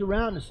 I looked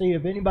around to see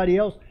if anybody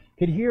else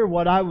could hear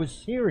what I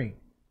was hearing.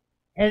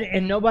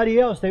 And nobody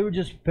else. They were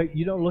just,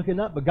 looking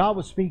up. But God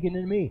was speaking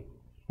to me.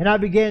 And I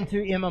began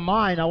to, in my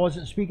mind, I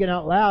wasn't speaking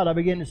out loud. I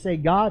began to say,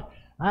 God,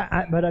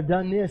 but I've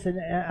done this and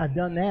I've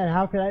done that.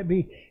 How could I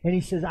be? And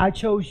He says, I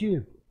chose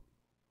you.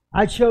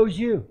 I chose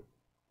you.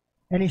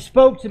 And He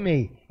spoke to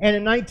me. And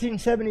in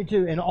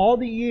 1972, in all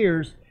the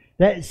years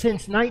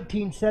since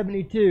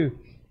 1972,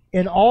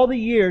 in all the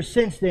years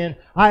since then,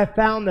 I have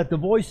found that the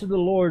voice of the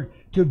Lord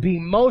to be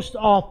most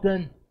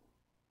often,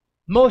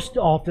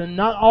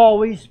 not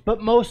always,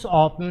 but most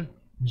often,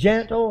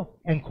 gentle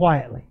and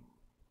quietly.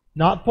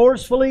 Not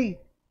forcefully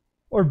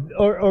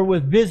or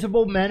with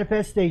visible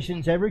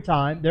manifestations every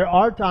time. There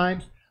are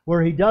times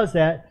where He does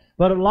that,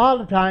 but a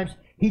lot of times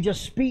He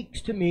just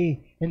speaks to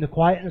me in the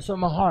quietness of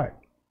my heart.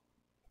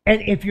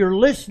 And if you're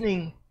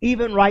listening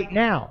even right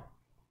now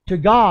to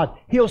God,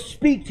 He'll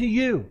speak to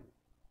you.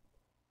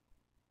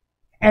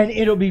 And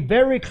it'll be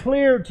very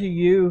clear to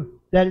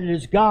you that it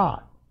is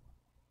God.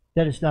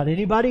 That it's not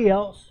anybody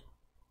else.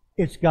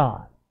 It's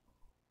God.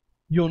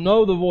 You'll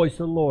know the voice of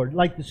the Lord.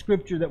 Like the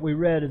scripture that we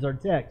read as our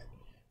text.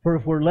 For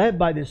if we're led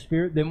by the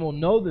Spirit, then we'll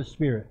know the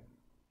Spirit.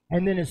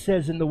 And then it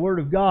says in the Word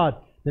of God,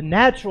 the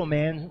natural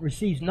man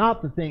receives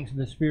not the things of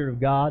the Spirit of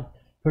God,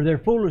 for they're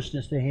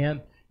foolishness to him,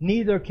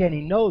 neither can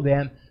he know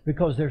them,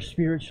 because they're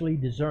spiritually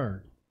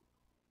discerned.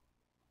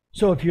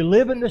 So if you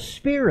live in the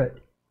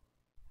Spirit,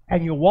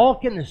 and you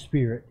walk in the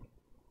Spirit,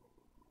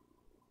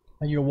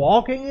 and you're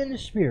walking in the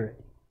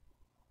Spirit,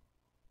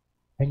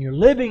 and you're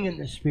living in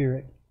the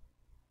Spirit,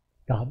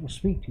 God will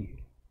speak to you.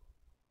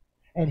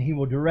 And He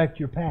will direct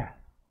your path.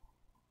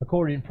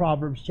 According to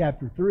Proverbs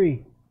chapter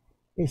 3,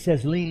 it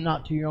says, lean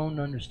not to your own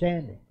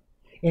understanding.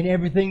 In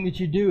everything that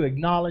you do,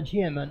 acknowledge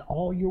Him in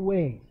all your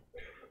ways.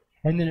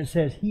 And then it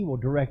says, He will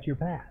direct your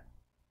path.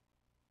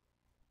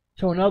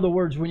 So in other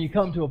words, when you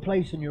come to a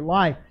place in your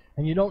life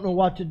and you don't know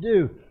what to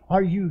do,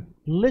 are you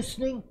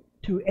listening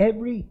to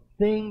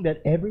everything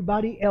that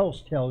everybody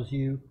else tells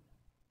you?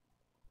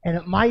 And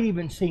it might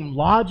even seem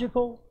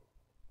logical.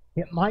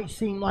 It might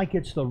seem like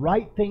it's the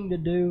right thing to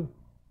do.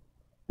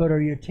 But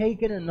are you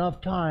taking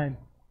enough time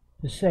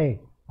to say,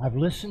 I've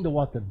listened to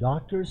what the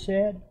doctor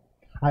said.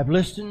 I've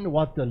listened to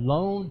what the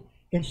loan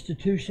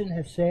institution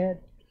has said.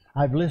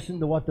 I've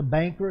listened to what the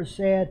banker has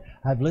said.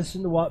 I've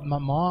listened to what my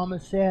mom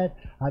has said.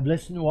 I've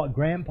listened to what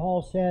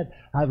Grandpa said.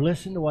 I've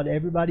listened to what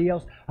everybody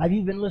else. I've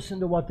even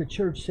listened to what the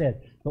church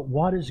said. But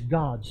what is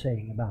God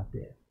saying about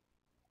this?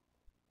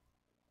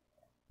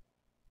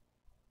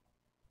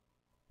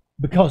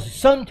 Because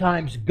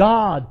sometimes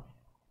God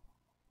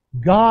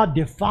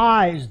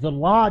defies the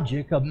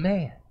logic of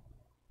man.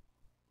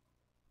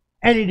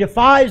 And He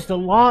defies the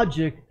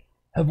logic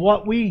of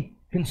what we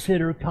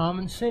consider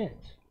common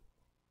sense.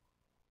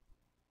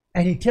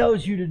 And He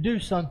tells you to do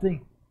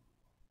something,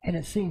 and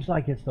it seems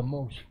like it's the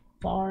most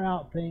far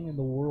out thing in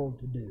the world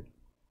to do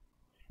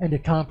and to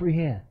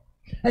comprehend.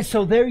 And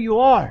so there you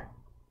are.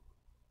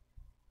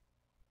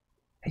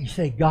 And you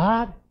say,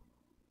 God?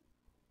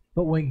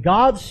 But when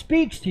God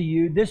speaks to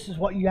you, this is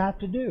what you have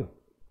to do.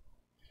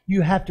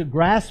 You have to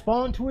grasp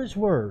onto His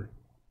Word.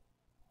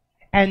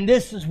 And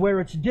this is where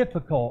it's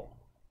difficult,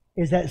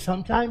 is that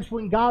sometimes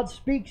when God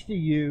speaks to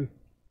you,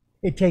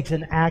 it takes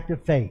an act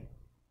of faith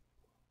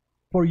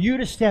for you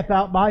to step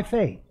out by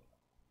faith.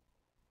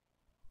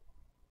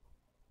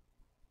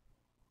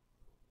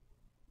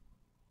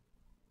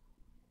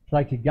 It's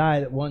like the guy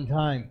that one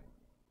time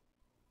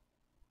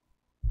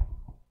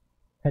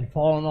had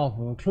fallen off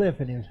of a cliff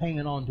and he was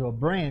hanging on to a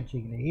branch.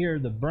 You can hear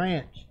the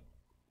branch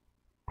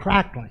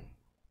crackling.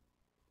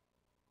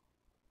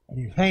 And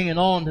he was hanging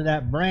on to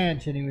that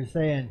branch and he was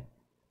saying,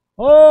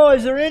 "Oh,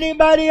 is there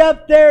anybody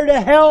up there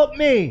to help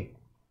me?"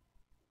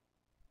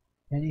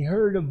 And he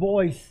heard a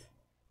voice,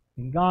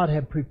 and God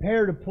had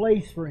prepared a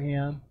place for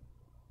him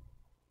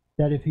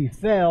that if he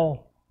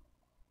fell,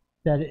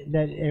 that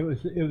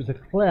it was a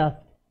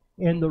cleft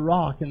in the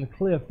rock, in the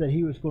cliff, that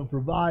He was going to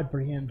provide for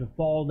him to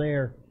fall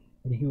there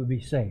and he would be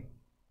safe.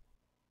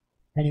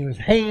 And he was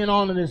hanging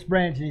on to this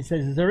branch and he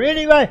says, "Is there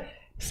anybody?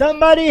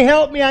 Somebody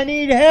help me, I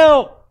need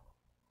help."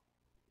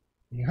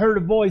 And he heard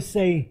a voice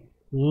say,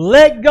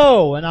 "Let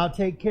go and I'll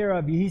take care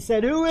of you." He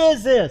said, "Who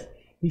is this?"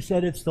 He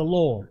said, "It's the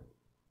Lord."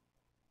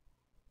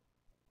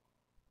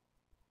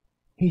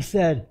 He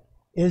said,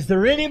 "Is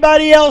there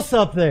anybody else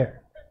up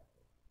there?"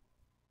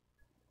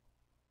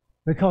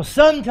 Because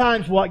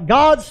sometimes what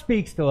God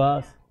speaks to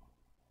us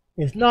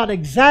is not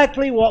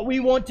exactly what we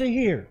want to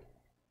hear.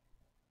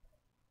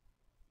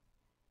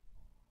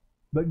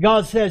 But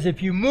God says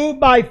if you move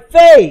by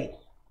faith,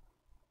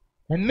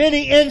 in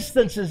many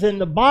instances in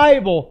the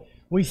Bible,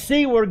 we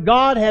see where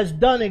God has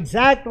done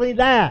exactly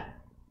that.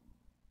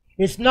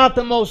 It's not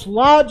the most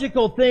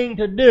logical thing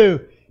to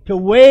do to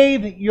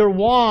wave your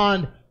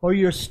wand or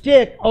your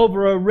stick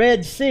over a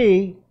Red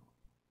Sea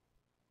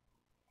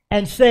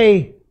and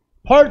say,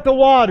 "Part the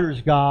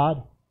waters,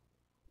 God."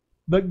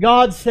 But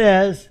God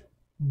says,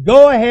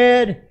 "Go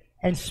ahead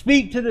and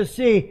speak to the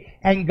sea."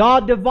 And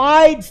God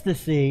divides the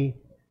sea,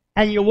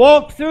 and you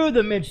walk through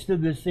the midst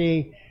of the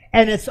sea,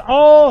 and it's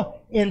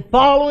all in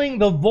following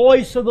the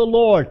voice of the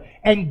Lord.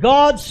 And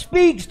God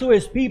speaks to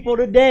His people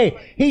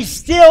today. He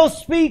still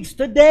speaks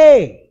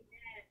today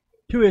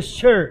to His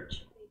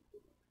church.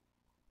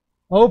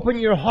 Open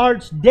your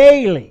hearts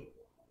daily,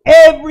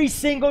 every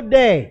single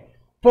day,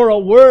 for a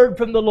word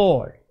from the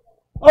Lord.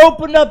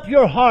 Open up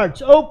your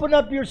hearts. Open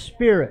up your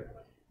spirit.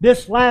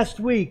 This last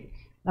week,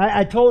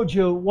 I told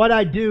you what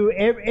I do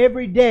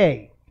every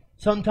day.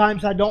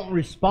 Sometimes I don't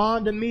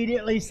respond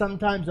immediately.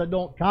 Sometimes I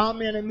don't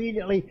comment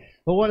immediately.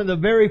 But one of the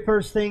very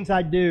first things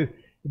I do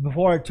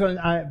before I turn,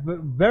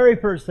 very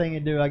first thing I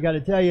do, I got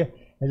to tell you,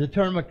 is I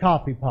turn my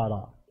coffee pot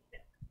on.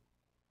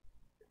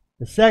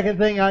 The second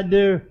thing I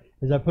do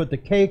is I put the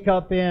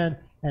K-cup in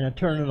and I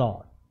turn it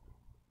on.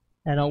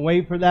 And I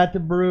wait for that to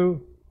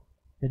brew.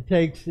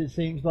 It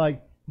seems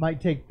like,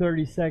 might take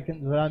 30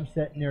 seconds, but I'm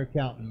sitting there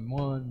counting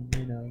one,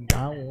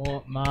 I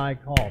want my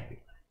coffee.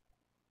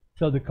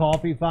 So the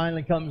coffee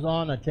finally comes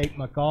on. I take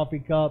my coffee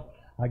cup.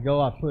 I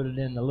put it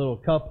in the little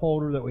cup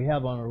holder that we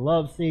have on our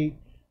love seat.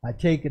 I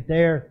take it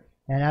there.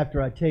 And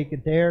after I take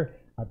it there,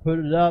 I put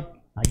it up.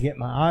 I get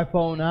my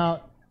iPhone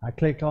out. I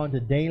click on to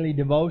Daily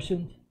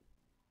Devotions.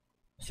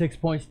 6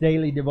 Points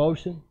Daily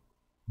Devotion.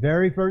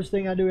 Very first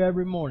thing I do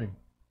every morning.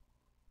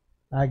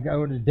 I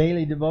go to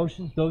Daily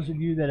Devotions. Those of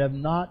you that have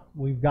not,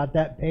 we've got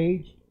that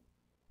page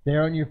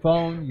there on your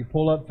phone. You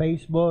pull up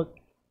Facebook.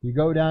 You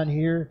go down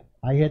here.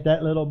 I hit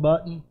that little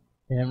button.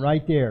 And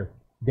right there,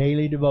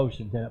 Daily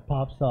Devotions, and it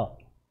pops up.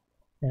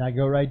 And I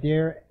go right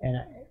there, and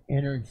I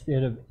enter,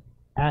 instead of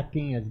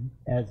acting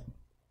as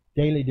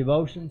Daily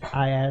Devotions,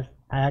 I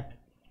act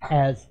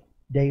as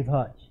Dave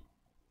Hutch.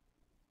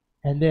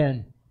 And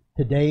then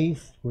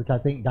today's, which I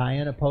think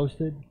Diana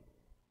posted,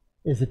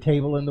 is A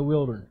Table in the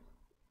Wilderness.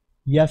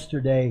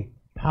 Yesterday,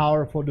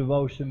 powerful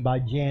devotion by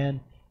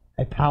Jen,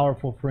 a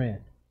powerful friend.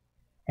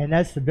 And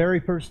that's the very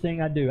first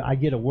thing I do. I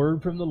get a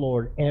word from the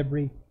Lord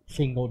every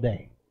single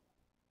day.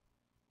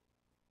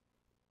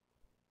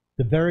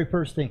 The very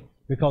first thing.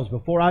 Because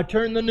before I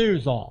turn the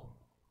news on,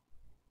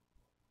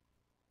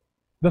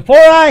 before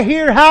I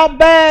hear how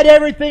bad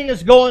everything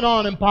is going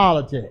on in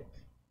politics,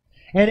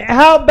 and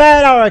how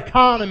bad our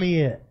economy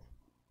is,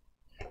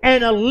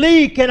 and a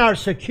leak in our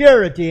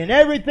security and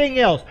everything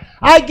else,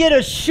 I get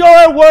a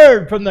sure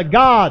word from the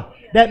God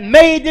that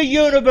made the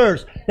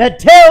universe that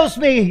tells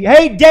me,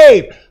 "Hey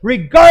Dave,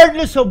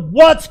 regardless of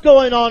what's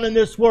going on in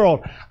this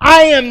world,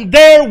 I am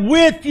there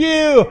with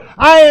you.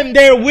 I am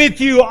there with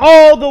you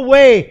all the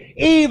way,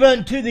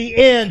 even to the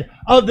end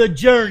of the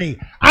journey.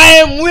 I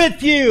am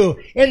with you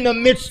in the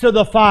midst of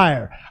the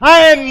fire. I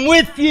am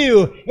with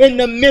you in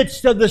the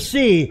midst of the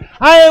sea.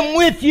 I am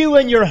with you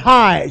in your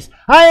highs.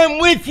 I am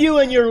with you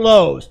in your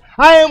lows.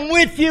 I am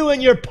with you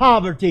in your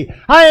poverty.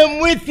 I am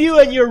with you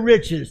in your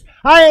riches.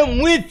 I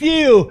am with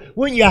you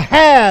when you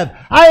have.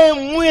 I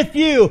am with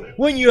you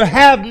when you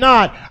have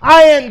not.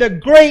 I am the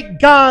great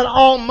God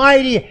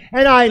Almighty,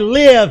 and I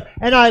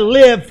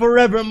live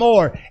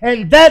forevermore."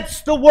 And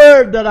that's the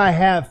word that I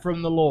have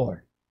from the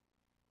Lord.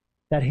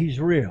 that He's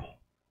real.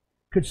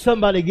 Could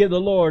somebody give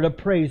the Lord a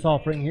praise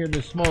offering here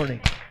this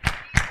morning?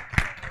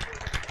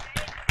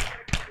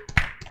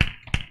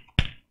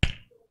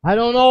 I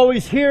don't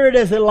always hear it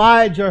as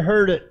Elijah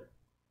heard it.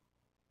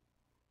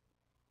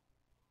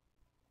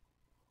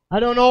 I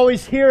don't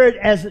always hear it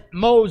as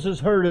Moses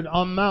heard it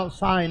on Mount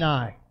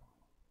Sinai.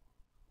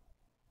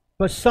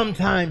 But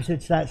sometimes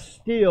it's that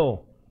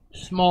still,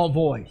 small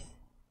voice.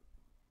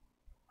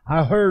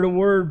 I heard a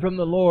word from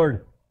the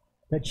Lord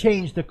that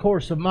changed the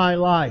course of my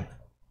life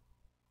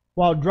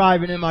while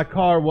driving in my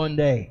car one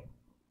day.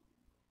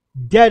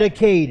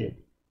 Dedicated.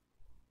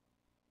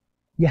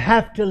 You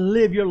have to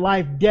live your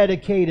life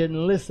dedicated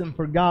and listen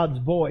for God's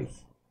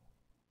voice.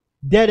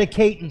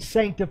 Dedicate and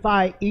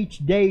sanctify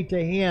each day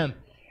to Him,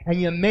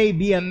 and you may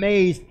be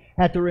amazed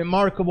at the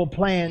remarkable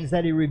plans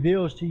that He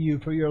reveals to you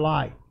for your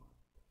life.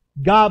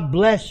 God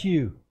bless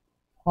you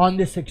on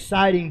this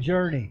exciting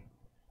journey.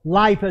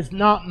 Life is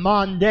not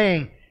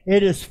mundane.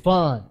 It is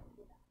fun.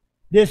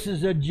 This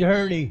is a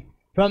journey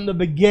from the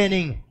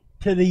beginning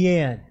to the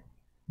end.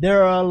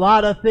 There are a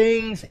lot of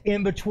things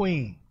in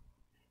between.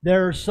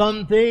 There are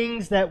some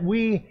things that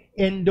we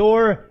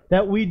endure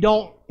that we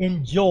don't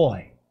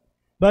enjoy.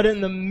 But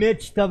in the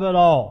midst of it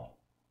all,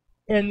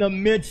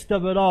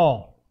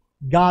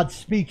 God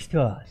speaks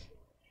to us.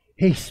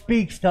 He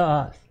speaks to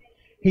us.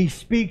 He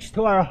speaks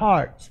to our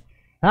hearts.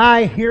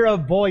 I hear a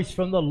voice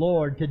from the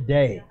Lord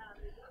today.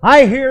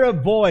 I hear a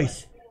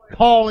voice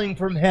calling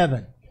from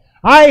heaven.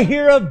 I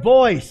hear a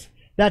voice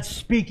that's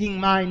speaking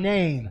my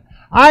name.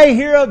 I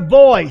hear a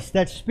voice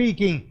that's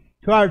speaking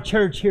to our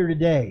church here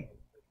today.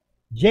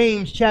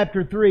 James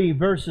chapter 3,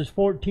 verses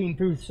 14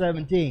 through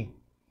 17.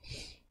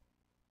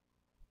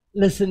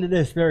 Listen to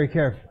this very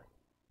carefully.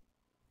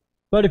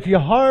 But if you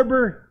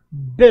harbor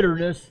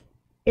bitterness,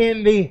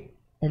 envy,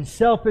 and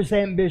selfish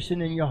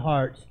ambition in your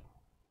hearts,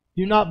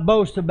 do not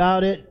boast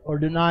about it or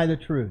deny the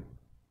truth.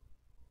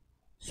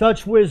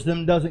 Such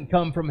wisdom doesn't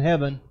come from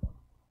heaven,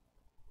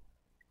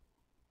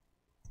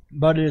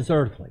 but it is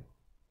earthly.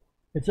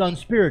 It's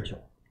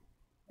unspiritual.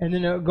 And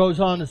then it goes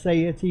on to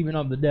say it's even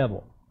of the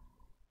devil.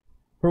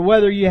 For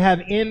whether you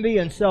have envy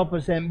and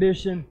selfish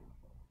ambition,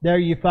 there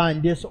you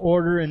find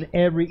disorder in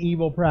every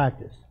evil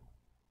practice.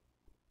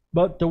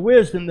 But the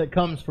wisdom that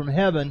comes from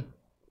heaven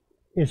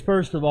is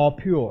first of all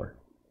pure,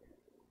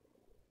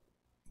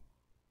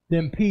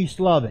 then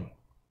peace-loving.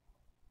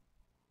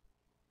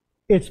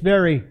 It's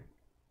very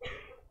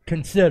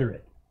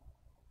considerate.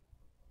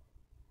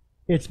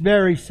 It's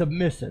very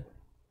submissive.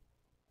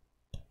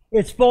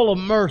 It's full of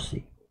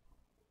mercy.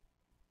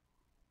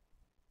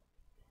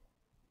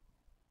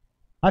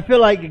 I feel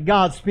like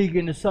God's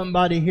speaking to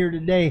somebody here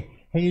today,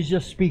 and He's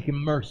just speaking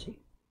mercy.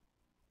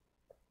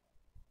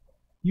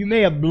 You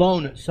may have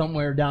blown it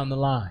somewhere down the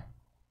line.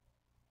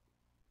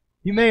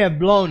 You may have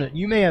blown it.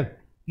 You may have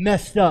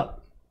messed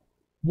up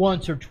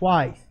once or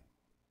twice,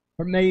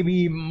 or maybe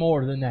even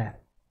more than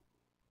that.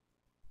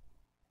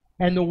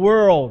 And the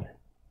world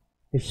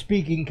is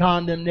speaking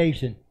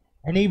condemnation.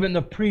 And even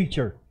the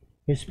preacher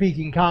is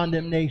speaking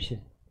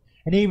condemnation.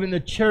 And even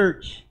the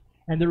church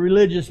and the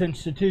religious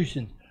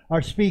institutions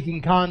are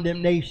speaking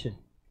condemnation.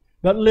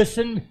 But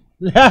listen,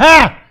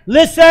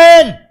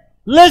 listen!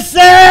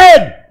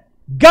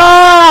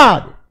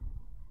 God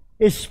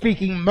is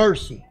speaking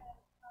mercy.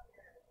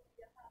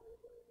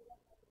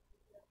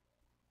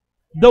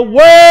 The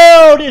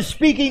world is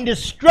speaking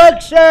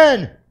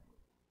destruction,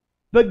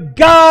 but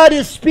God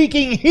is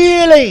speaking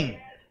healing.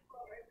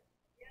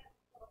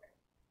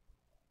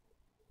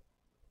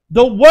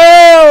 The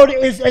world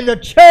is, and the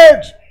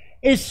church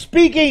is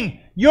speaking,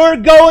 you're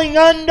going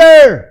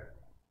under.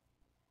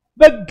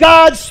 But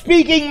God's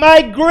speaking,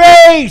 my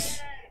grace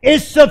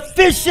is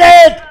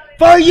sufficient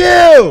for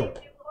you.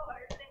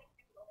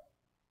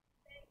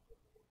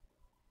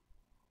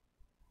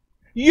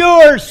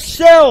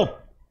 Yourself.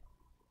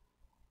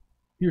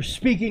 You're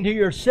speaking to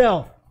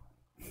yourself.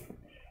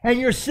 And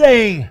you're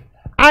saying,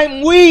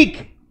 I'm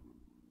weak.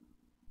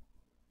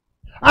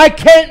 I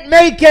can't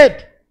make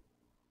it.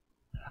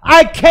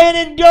 I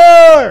can't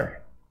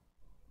endure.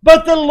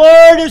 But the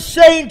Lord is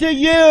saying to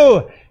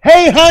you,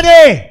 hey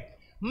honey,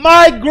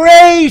 my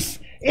grace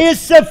is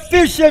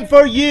sufficient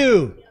for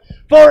you.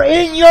 For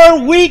in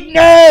your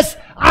weakness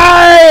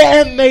I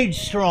am made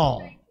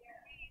strong.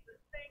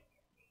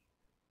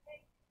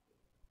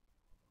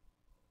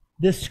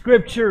 This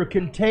scripture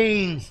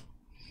contains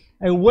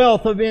a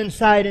wealth of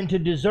insight into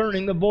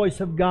discerning the voice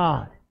of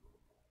God.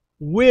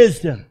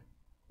 Wisdom.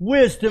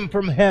 Wisdom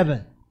from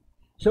heaven.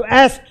 So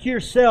ask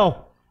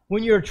yourself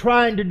when you're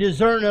trying to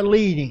discern a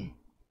leading,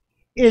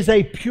 is this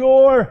a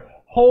pure,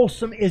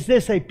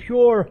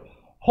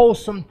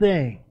 wholesome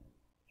thing?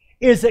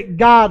 Is it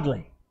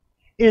godly?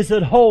 Is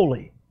it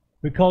holy?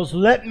 Because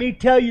let me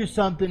tell you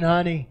something,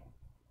 honey.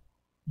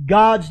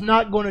 God's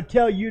not going to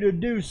tell you to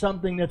do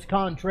something that's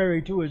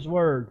contrary to His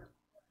Word.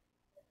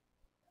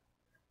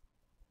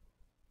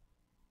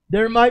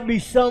 There might be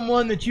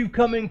someone that you've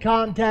come in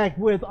contact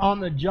with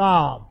on the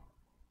job.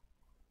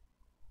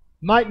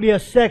 Might be a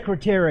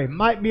secretary,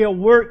 might be a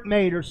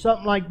workmate or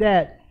something like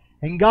that.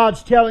 And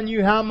God's telling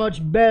you how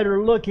much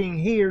better looking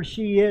he or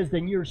she is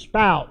than your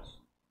spouse.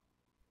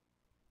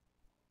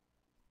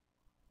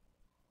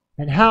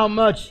 And how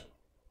much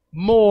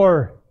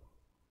more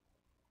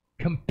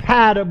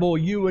compatible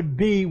you would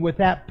be with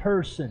that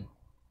person.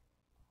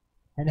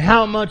 And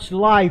how better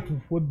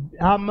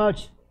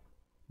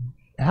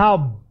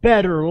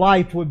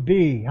life would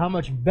be. How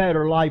much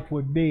better life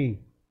would be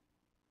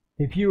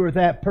if you were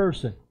that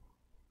person.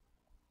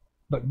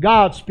 But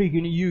God's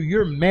speaking to you,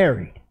 you're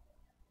married.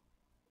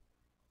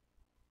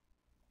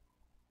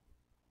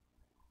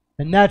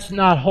 And that's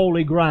not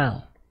holy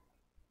ground.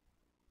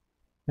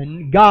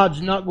 And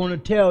God's not going to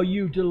tell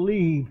you to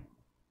leave.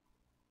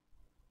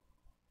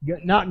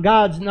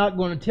 God's not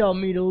going to tell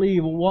me to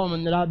leave a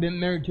woman that I've been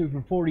married to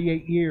for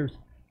 48 years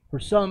for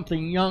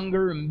something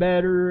younger and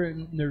better.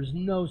 And there's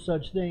no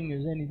such thing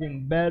as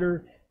anything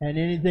better and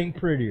anything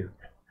prettier.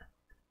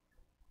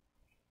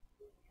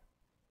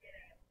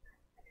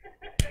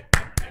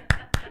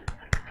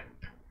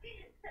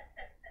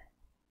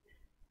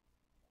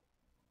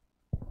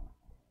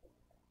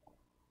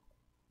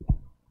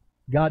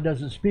 God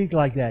doesn't speak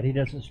like that. He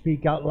doesn't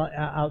speak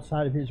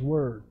outside of His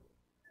Word.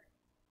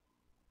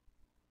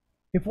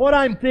 If what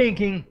I'm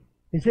thinking,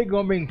 is it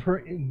going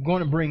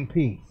to bring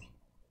peace?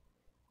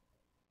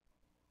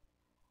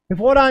 If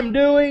what I'm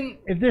doing,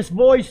 if this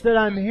voice that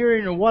I'm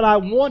hearing or what I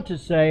want to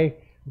say,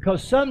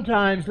 because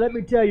sometimes, let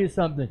me tell you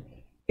something,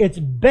 it's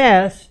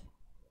best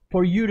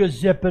for you to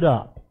zip it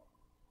up.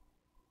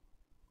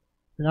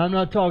 And I'm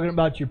not talking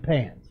about your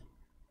pants.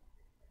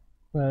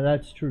 Well,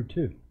 that's true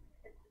too.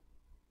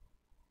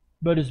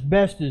 But it's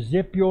best to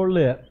zip your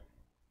lips,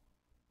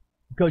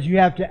 because you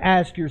have to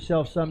ask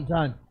yourself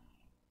sometimes,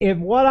 if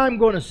what I'm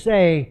going to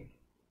say,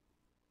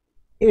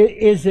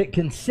 is it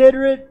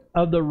considerate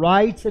of the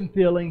rights and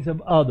feelings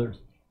of others?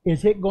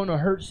 Is it going to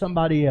hurt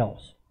somebody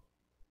else?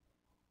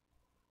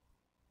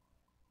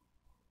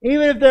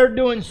 Even if they're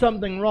doing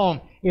something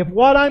wrong, if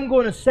what I'm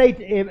going to say,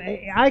 if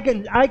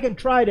I can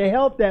try to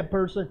help that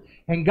person,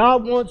 and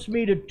God wants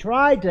me to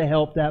try to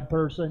help that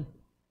person,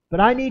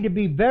 but I need to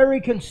be very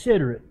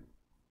considerate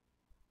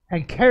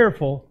and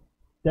careful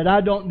that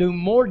I don't do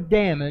more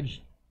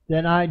damage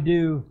than I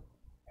do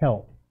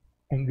help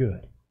and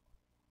good.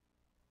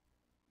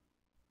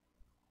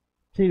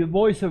 See, the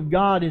voice of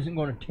God isn't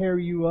going to tear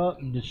you up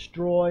and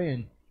destroy,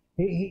 and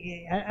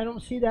I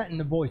don't see that in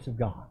the voice of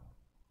God.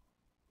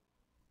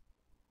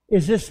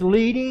 Is this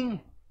leading,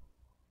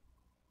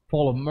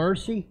 full of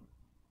mercy,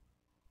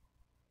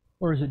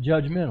 or is it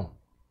judgmental?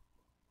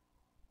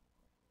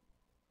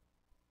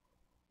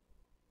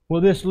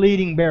 Will this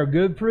leading bear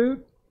good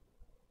fruit?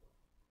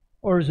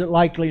 Or is it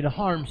likely to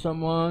harm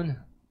someone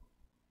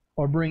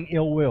or bring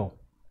ill will?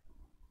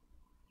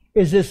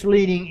 Is this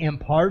leading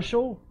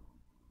impartial?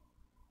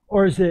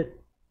 Or is it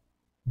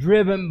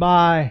driven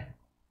by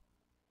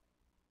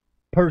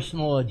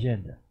personal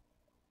agenda?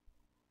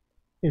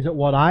 Is it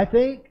what I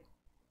think?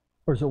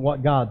 Or is it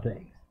what God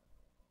thinks?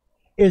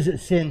 Is it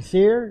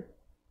sincere?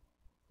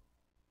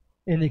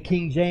 In the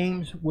King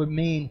James would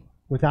mean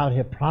without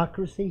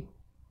hypocrisy.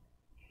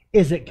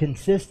 Is it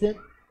consistent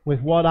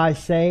with what I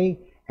say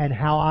and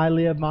how I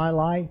live my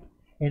life?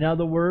 In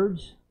other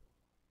words,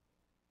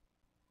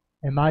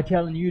 am I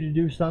telling you to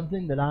do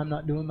something that I'm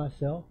not doing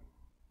myself?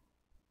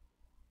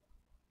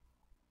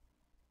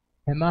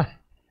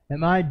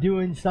 Am I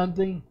doing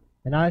something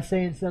and I'm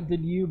saying something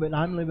to you, but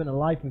I'm living a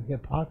life of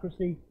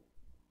hypocrisy?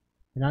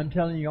 And I'm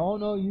telling you, oh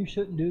no, you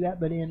shouldn't do that.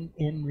 But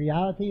in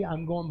reality,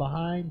 I'm going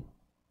behind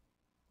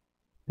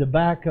the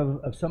back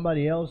of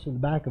somebody else or the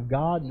back of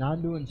God, and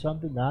I'm doing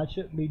something that I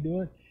shouldn't be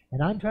doing.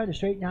 And I'm trying to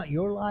straighten out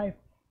your life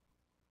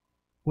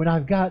when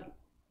I've got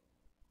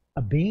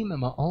a beam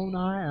in my own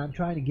eye, and I'm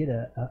trying to get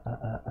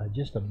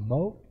just a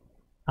mote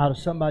out of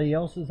somebody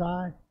else's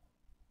eye.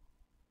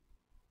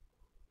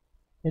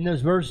 In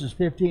those verses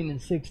 15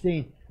 and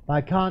 16,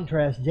 by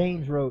contrast,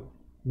 James wrote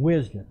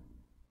wisdom.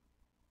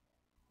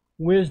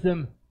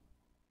 Wisdom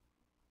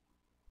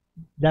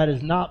that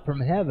is not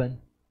from heaven,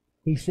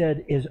 he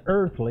said, is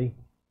earthly,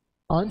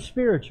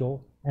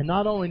 unspiritual. And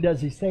not only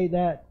does he say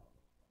that,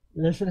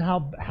 listen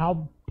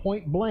how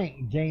point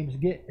blank James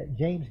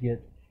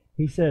gets.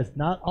 He says,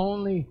 not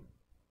only,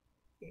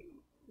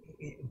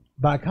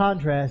 by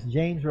contrast,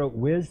 James wrote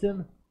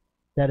wisdom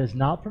that is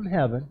not from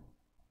heaven,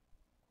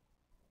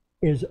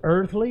 is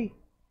earthly,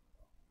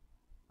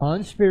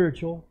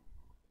 unspiritual,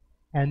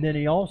 and then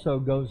he also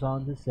goes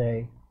on to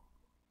say,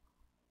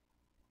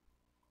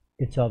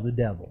 it's of the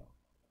devil.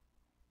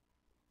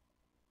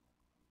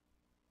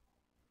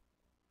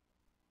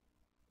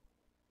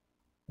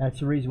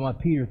 That's the reason why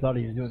Peter thought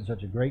he was doing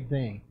such a great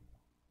thing.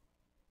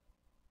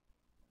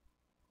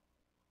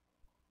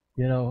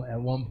 You know,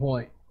 at one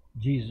point,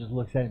 Jesus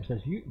looks at him and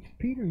says,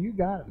 Peter, you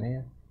got it,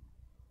 man.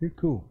 You're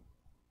cool.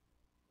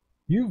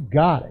 You've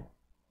got it.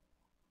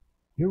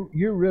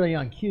 You're really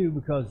on cue,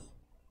 because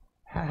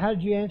how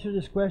did you answer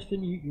this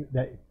question?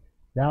 That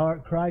thou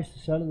art Christ,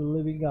 the Son of the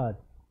living God.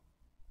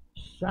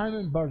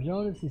 Simon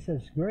Barjonas, he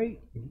says, great.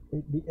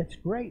 It's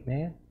great,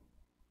 man.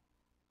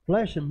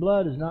 Flesh and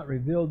blood has not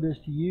revealed this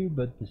to you,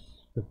 but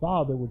the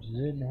Father which is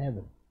in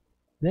heaven.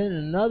 Then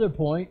at another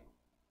point,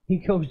 he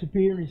goes to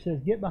Peter and he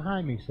says, "Get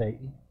behind me,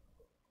 Satan."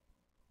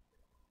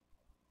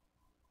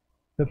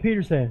 So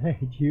Peter said, "Hey,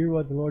 did you hear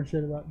what the Lord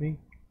said about me?"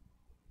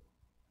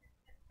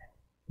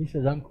 He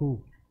says, "I'm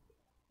cool."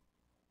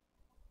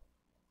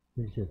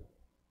 He said,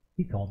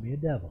 "He called me a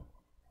devil."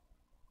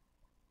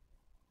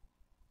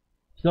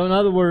 So in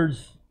other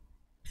words,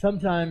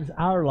 sometimes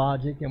our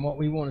logic and what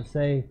we want to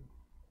say,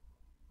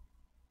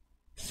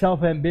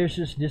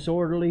 self-ambitious,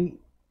 disorderly,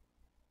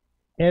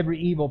 every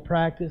evil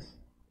practice.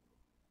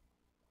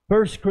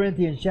 1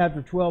 Corinthians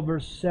chapter 12,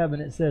 verse 7,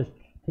 it says,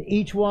 "To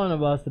each one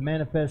of us the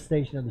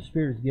manifestation of the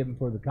Spirit is given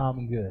for the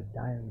common good."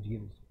 Diane was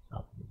given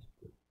something.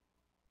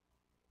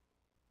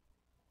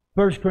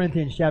 1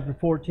 Corinthians chapter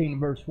 14,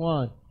 verse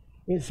 1,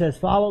 it says,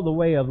 "Follow the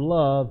way of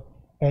love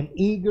and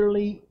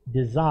eagerly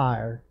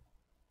desire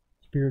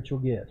spiritual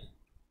gifts."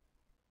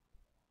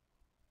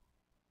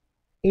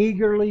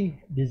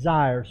 Eagerly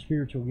desire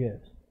spiritual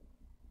gifts.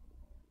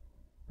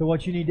 So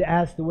what you need to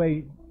ask the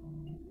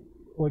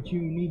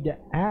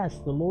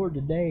Lord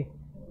today,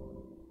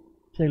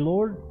 say,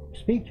 "Lord,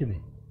 speak to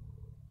me."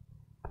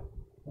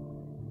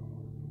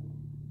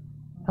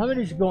 How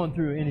many is going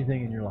through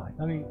anything in your life?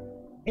 I mean,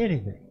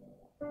 anything.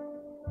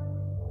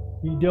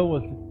 You deal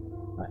with,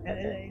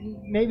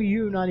 maybe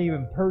you, not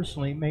even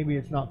personally, maybe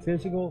it's not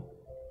physical,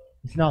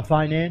 it's not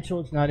financial,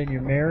 it's not in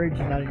your marriage,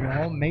 it's not in your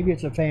home, maybe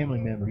it's a family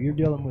member. You're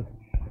dealing with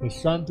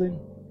something,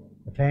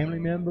 a family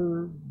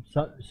member,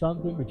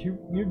 something, but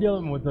you're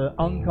dealing with an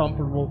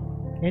uncomfortable,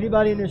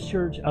 anybody in this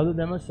church other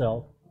than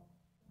myself,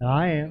 and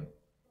I am,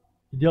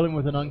 dealing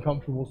with an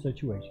uncomfortable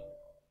situation.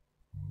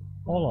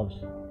 All of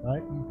us,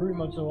 right? Pretty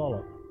much so, all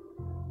of us.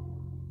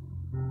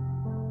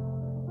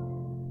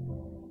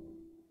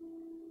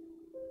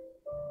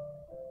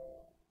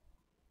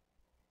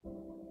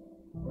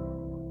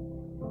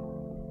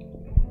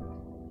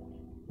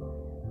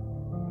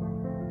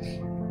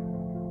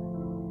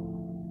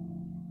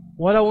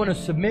 What I want to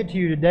submit to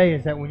you today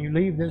is that when you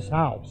leave this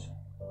house,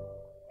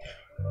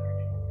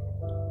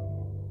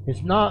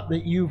 it's not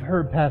that you've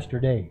heard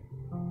Pastor Dave.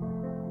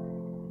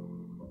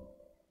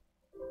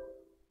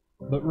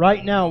 But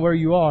right now where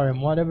you are, in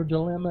whatever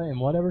dilemma and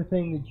whatever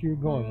thing that you're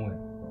going with,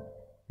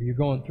 you're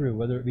going through,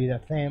 whether it be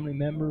that family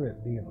member,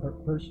 it be a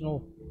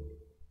personal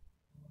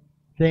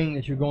thing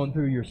that you're going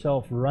through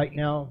yourself right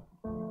now,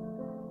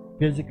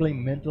 physically,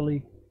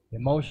 mentally,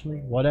 emotionally,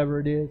 whatever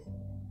it is,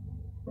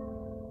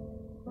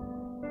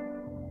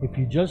 if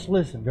you just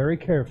listen very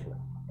carefully,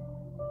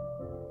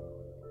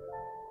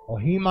 or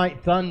He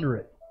might thunder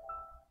it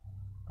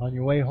on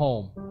your way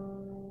home.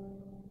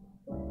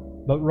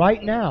 But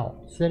right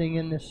now, sitting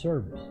in this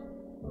service,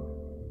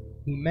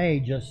 He may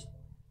just,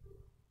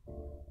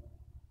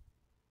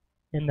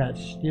 in that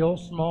still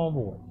small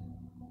voice,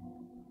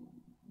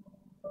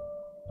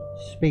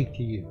 speak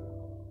to you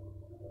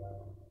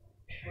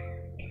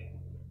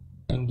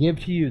and give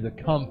to you the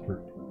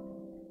comfort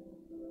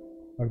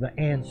or the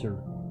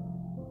answer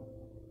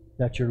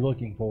that you're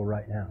looking for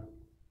right now.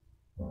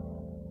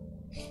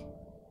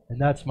 And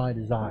that's my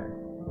desire.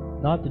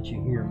 Not that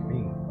you hear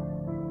me,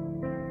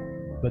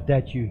 but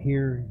that you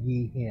hear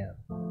ye Him.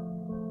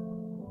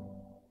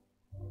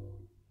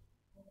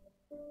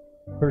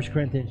 1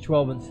 Corinthians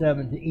 12 and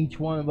 7, "To each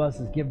one of us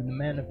is given the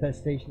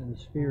manifestation of the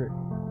Spirit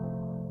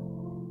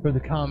for the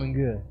common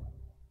good."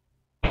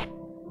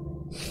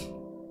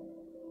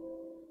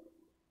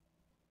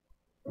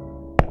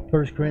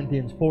 First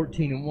Corinthians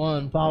 14 and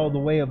 1, "Follow the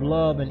way of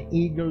love and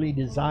eagerly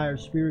desire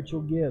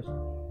spiritual gifts."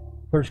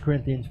 1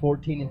 Corinthians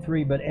 14 and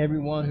 3, "But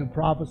everyone who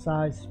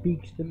prophesies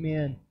speaks to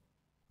men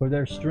for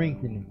their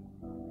strengthening,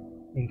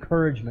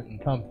 encouragement,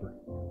 and comfort."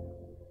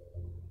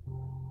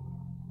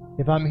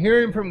 If I'm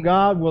hearing from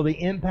God, will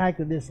the impact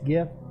of this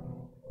gift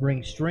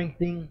bring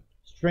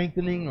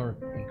strengthening or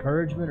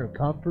encouragement or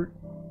comfort?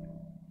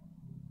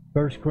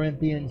 1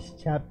 Corinthians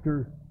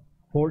chapter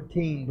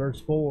 14,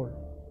 verse 4.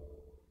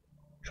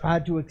 "Try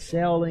to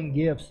excel in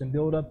gifts and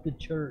build up the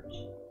church.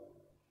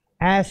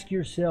 Ask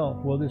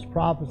yourself, will this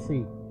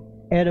prophecy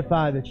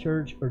edify the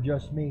church or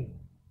just me?"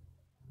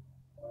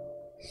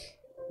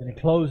 And in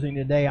closing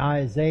today,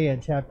 Isaiah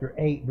chapter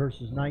 8,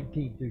 verses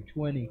 19 through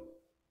 20.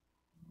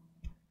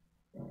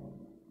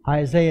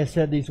 Isaiah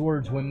said these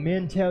words, "When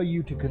men tell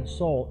you to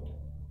consult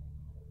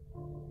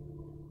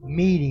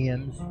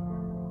mediums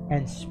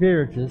and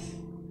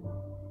spiritists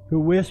who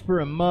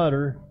whisper and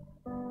mutter,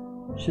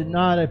 should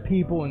not a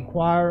people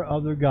inquire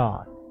of their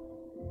God?"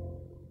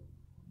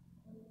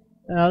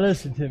 Now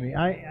listen to me.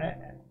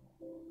 I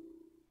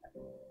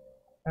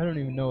don't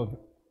even know if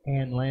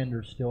Ann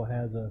Landers still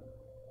has an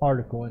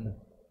article in the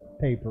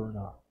paper or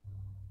not.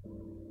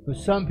 But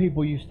some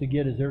people used to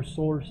get as their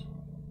source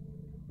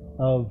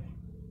of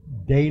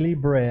daily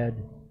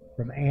bread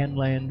from Ann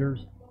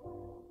Landers,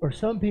 or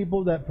some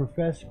people that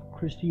profess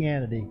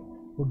Christianity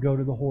would go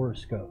to the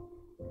horoscope.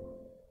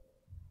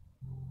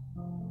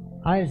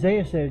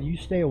 Isaiah said, you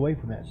stay away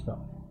from that stuff.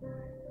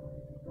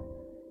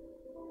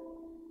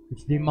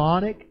 It's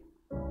demonic.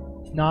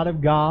 It's not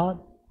of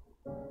God.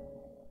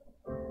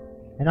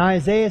 And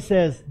Isaiah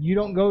says, you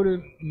don't go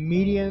to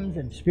mediums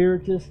and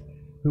spiritists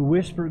who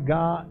whisper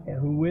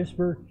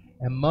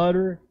and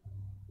mutter.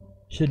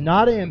 Should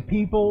not a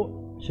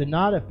people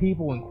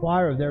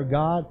inquire of their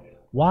God?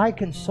 Why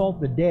consult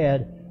the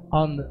dead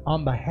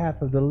on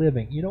behalf of the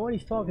living? You know what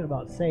he's talking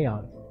about?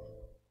 Seances.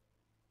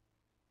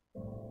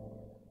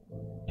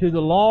 To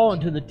the law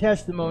and to the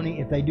testimony,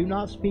 if they do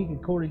not speak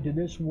according to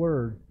this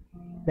word,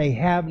 they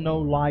have no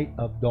light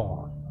of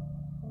dawn.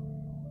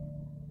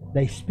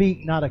 They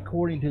speak not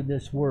according to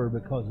this word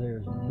because there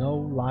is no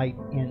light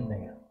in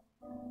them.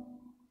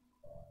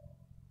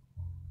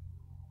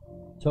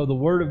 So the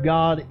Word of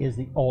God is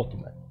the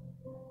ultimate.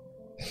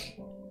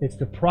 It's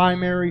the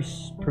primary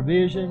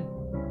provision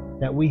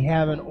that we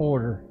have in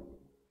order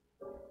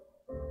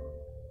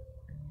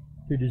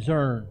to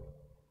discern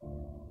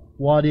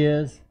what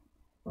is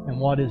and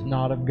what is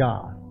not of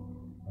God.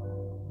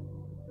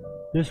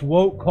 This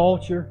woke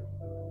culture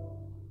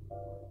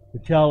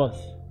would tell us,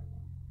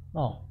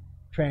 oh,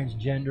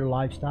 transgender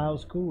lifestyle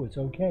is cool, it's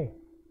okay.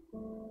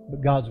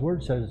 But God's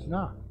Word says it's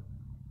not.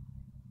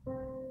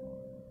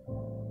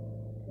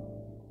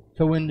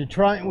 So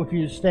if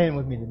you stand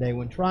with me today,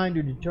 when trying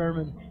to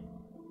determine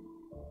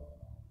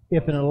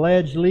if an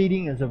alleged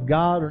leading is of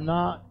God or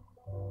not,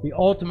 the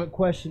ultimate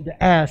question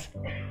to ask,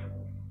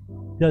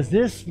 does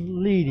this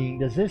leading,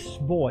 does this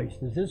voice,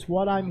 does this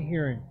what I'm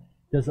hearing,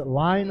 does it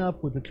line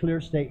up with the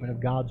clear statement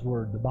of God's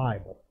Word, the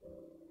Bible?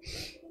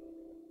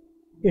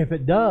 If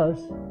it does,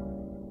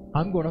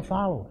 I'm going to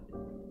follow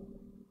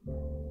it.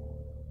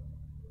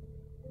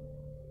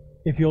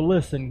 If you'll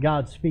listen,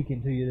 God's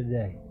speaking to you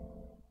today.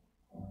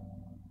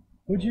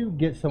 Would you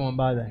get someone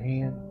by the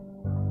hand?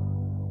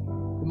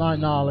 To my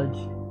knowledge,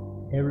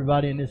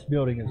 everybody in this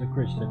building is a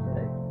Christian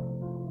today.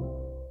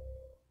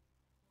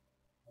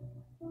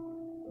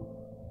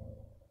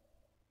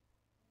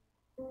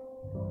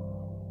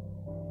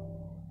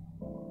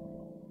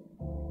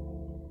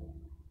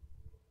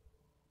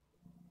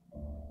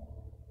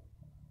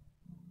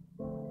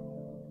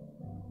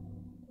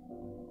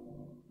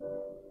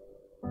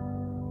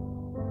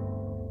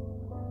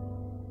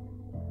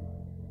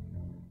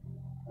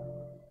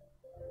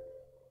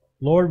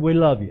 Lord, we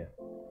love you.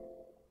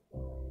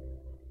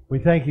 We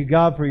thank you,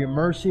 God, for your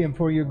mercy and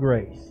for your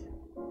grace.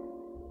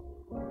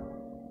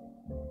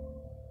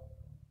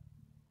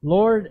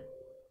 Lord,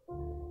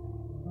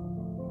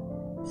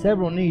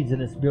 several needs in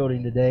this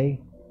building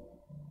today.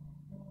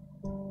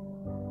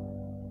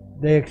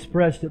 They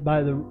expressed it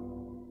by the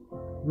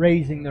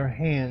raising their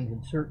hands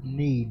in certain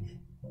needs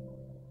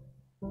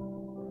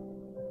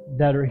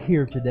that are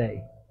here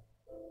today.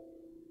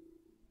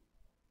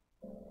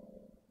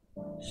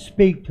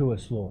 Speak to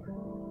us, Lord.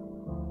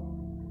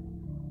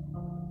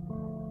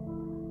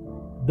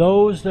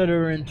 Those that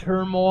are in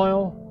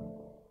turmoil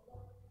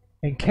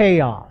and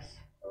chaos,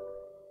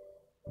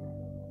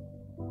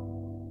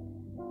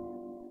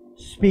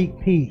 speak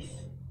peace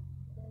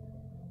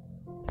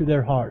to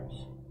their hearts.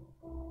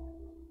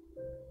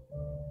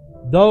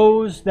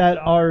 Those that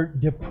are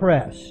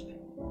depressed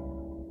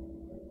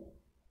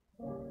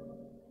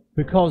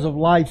because of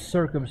life's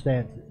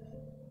circumstances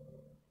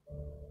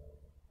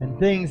and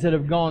things that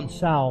have gone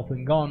south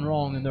and gone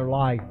wrong in their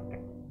life.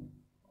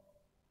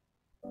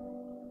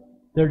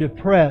 They're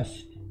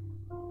depressed,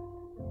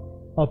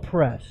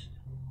 oppressed.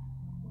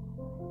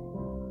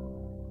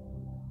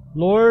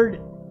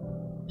 Lord,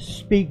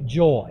 speak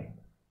joy.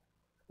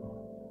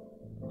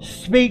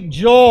 Speak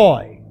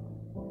joy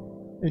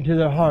into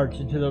their hearts,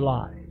 into their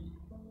lives.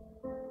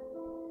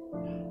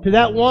 To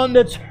that one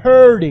that's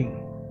hurting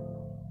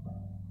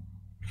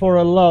for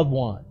a loved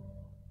one,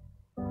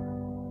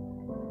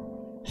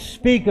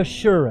 speak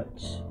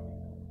assurance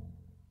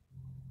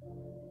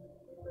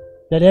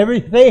that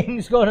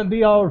everything's going to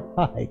be all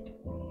right,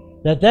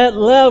 that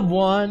loved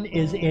one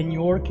is in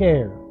your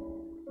care,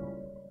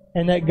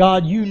 and that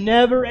God, you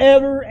never,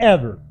 ever,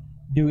 ever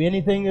do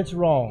anything that's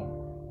wrong.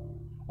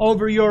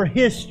 Over your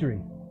history,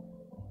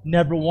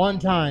 never one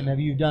time have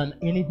you done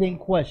anything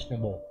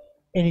questionable,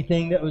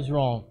 anything that was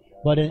wrong.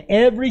 But in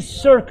every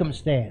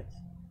circumstance,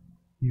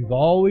 you've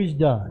always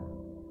done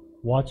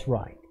what's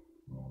right.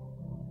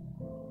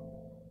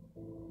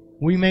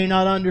 We may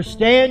not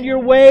understand your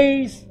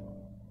ways.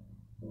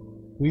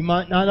 We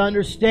might not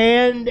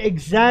understand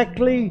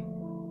exactly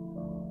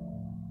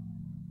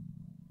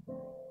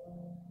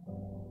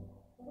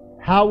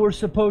how we're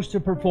supposed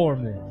to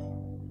perform this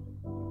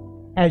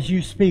as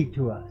you speak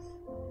to us.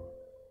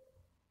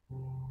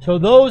 So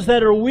those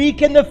that are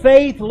weak in the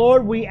faith,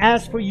 Lord, we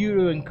ask for you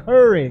to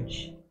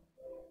encourage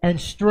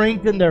and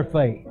strengthen their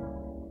faith.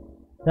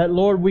 That,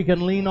 Lord, we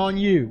can lean on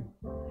you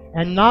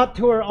and not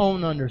to our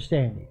own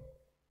understanding.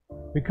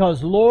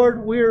 Because,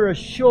 Lord, we're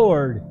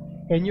assured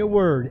in your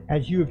word,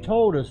 as you have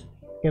told us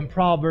in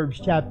Proverbs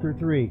chapter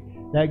 3,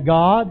 that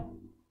God,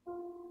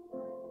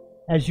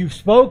 as you've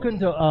spoken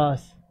to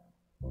us,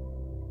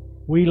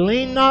 we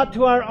lean not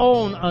to our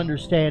own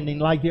understanding,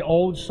 like the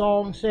old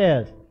song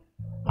says.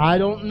 I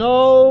don't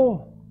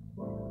know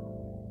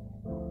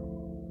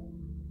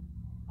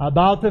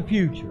about the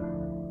future,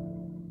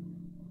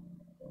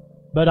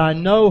 but I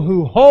know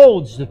who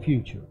holds the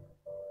future.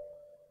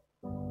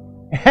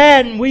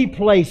 And we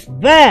place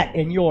that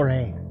in your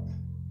hands.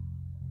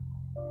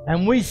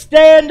 And we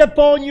stand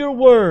upon your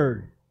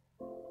word.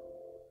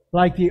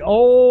 Like the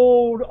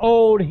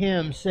old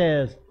hymn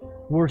says,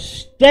 we're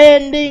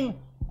standing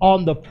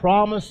on the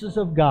promises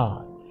of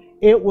God.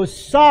 It was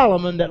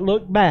Solomon that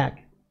looked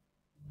back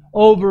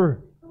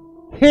over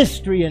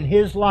history in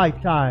his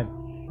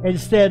lifetime and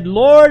said,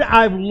 Lord,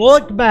 I've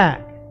looked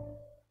back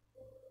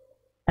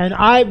and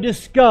I've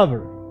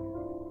discovered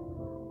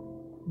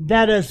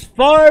that as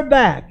far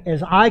back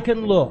as I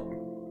can look,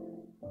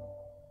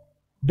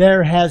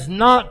 there has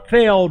not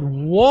failed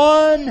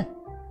one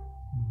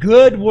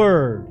good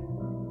word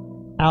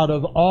out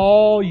of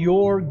all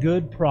your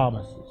good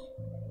promises.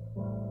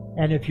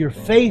 And if you're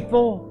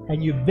faithful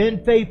and you've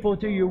been faithful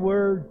to your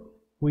word,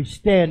 we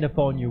stand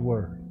upon your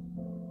word.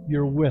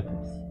 You're with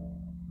us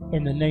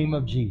in the name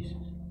of Jesus.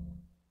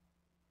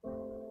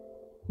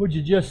 Would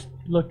you just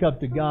look up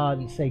to God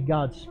and say,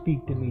 God,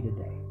 speak to me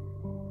today.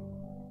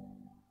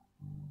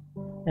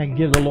 And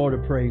give the Lord a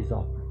praise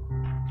offering.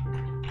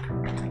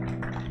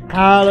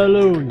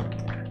 Hallelujah.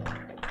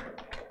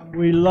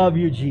 We love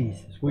you,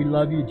 Jesus. We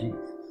love you, Jesus.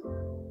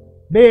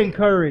 Be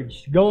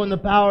encouraged. Go in the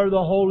power of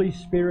the Holy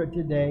Spirit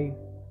today.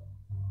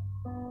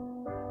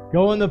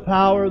 Go in the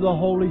power of the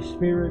Holy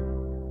Spirit.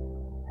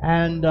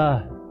 And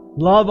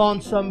love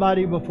on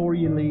somebody before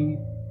you leave.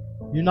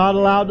 You're not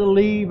allowed to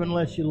leave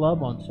unless you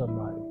love on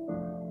somebody.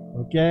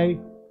 Okay?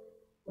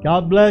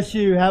 God bless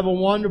you. Have a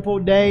wonderful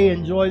day.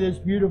 Enjoy this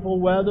beautiful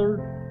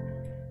weather.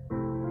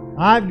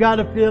 I've got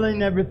a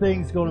feeling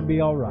everything's going to be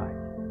all right.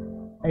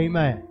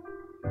 Amen.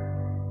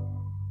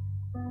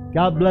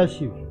 God bless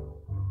you.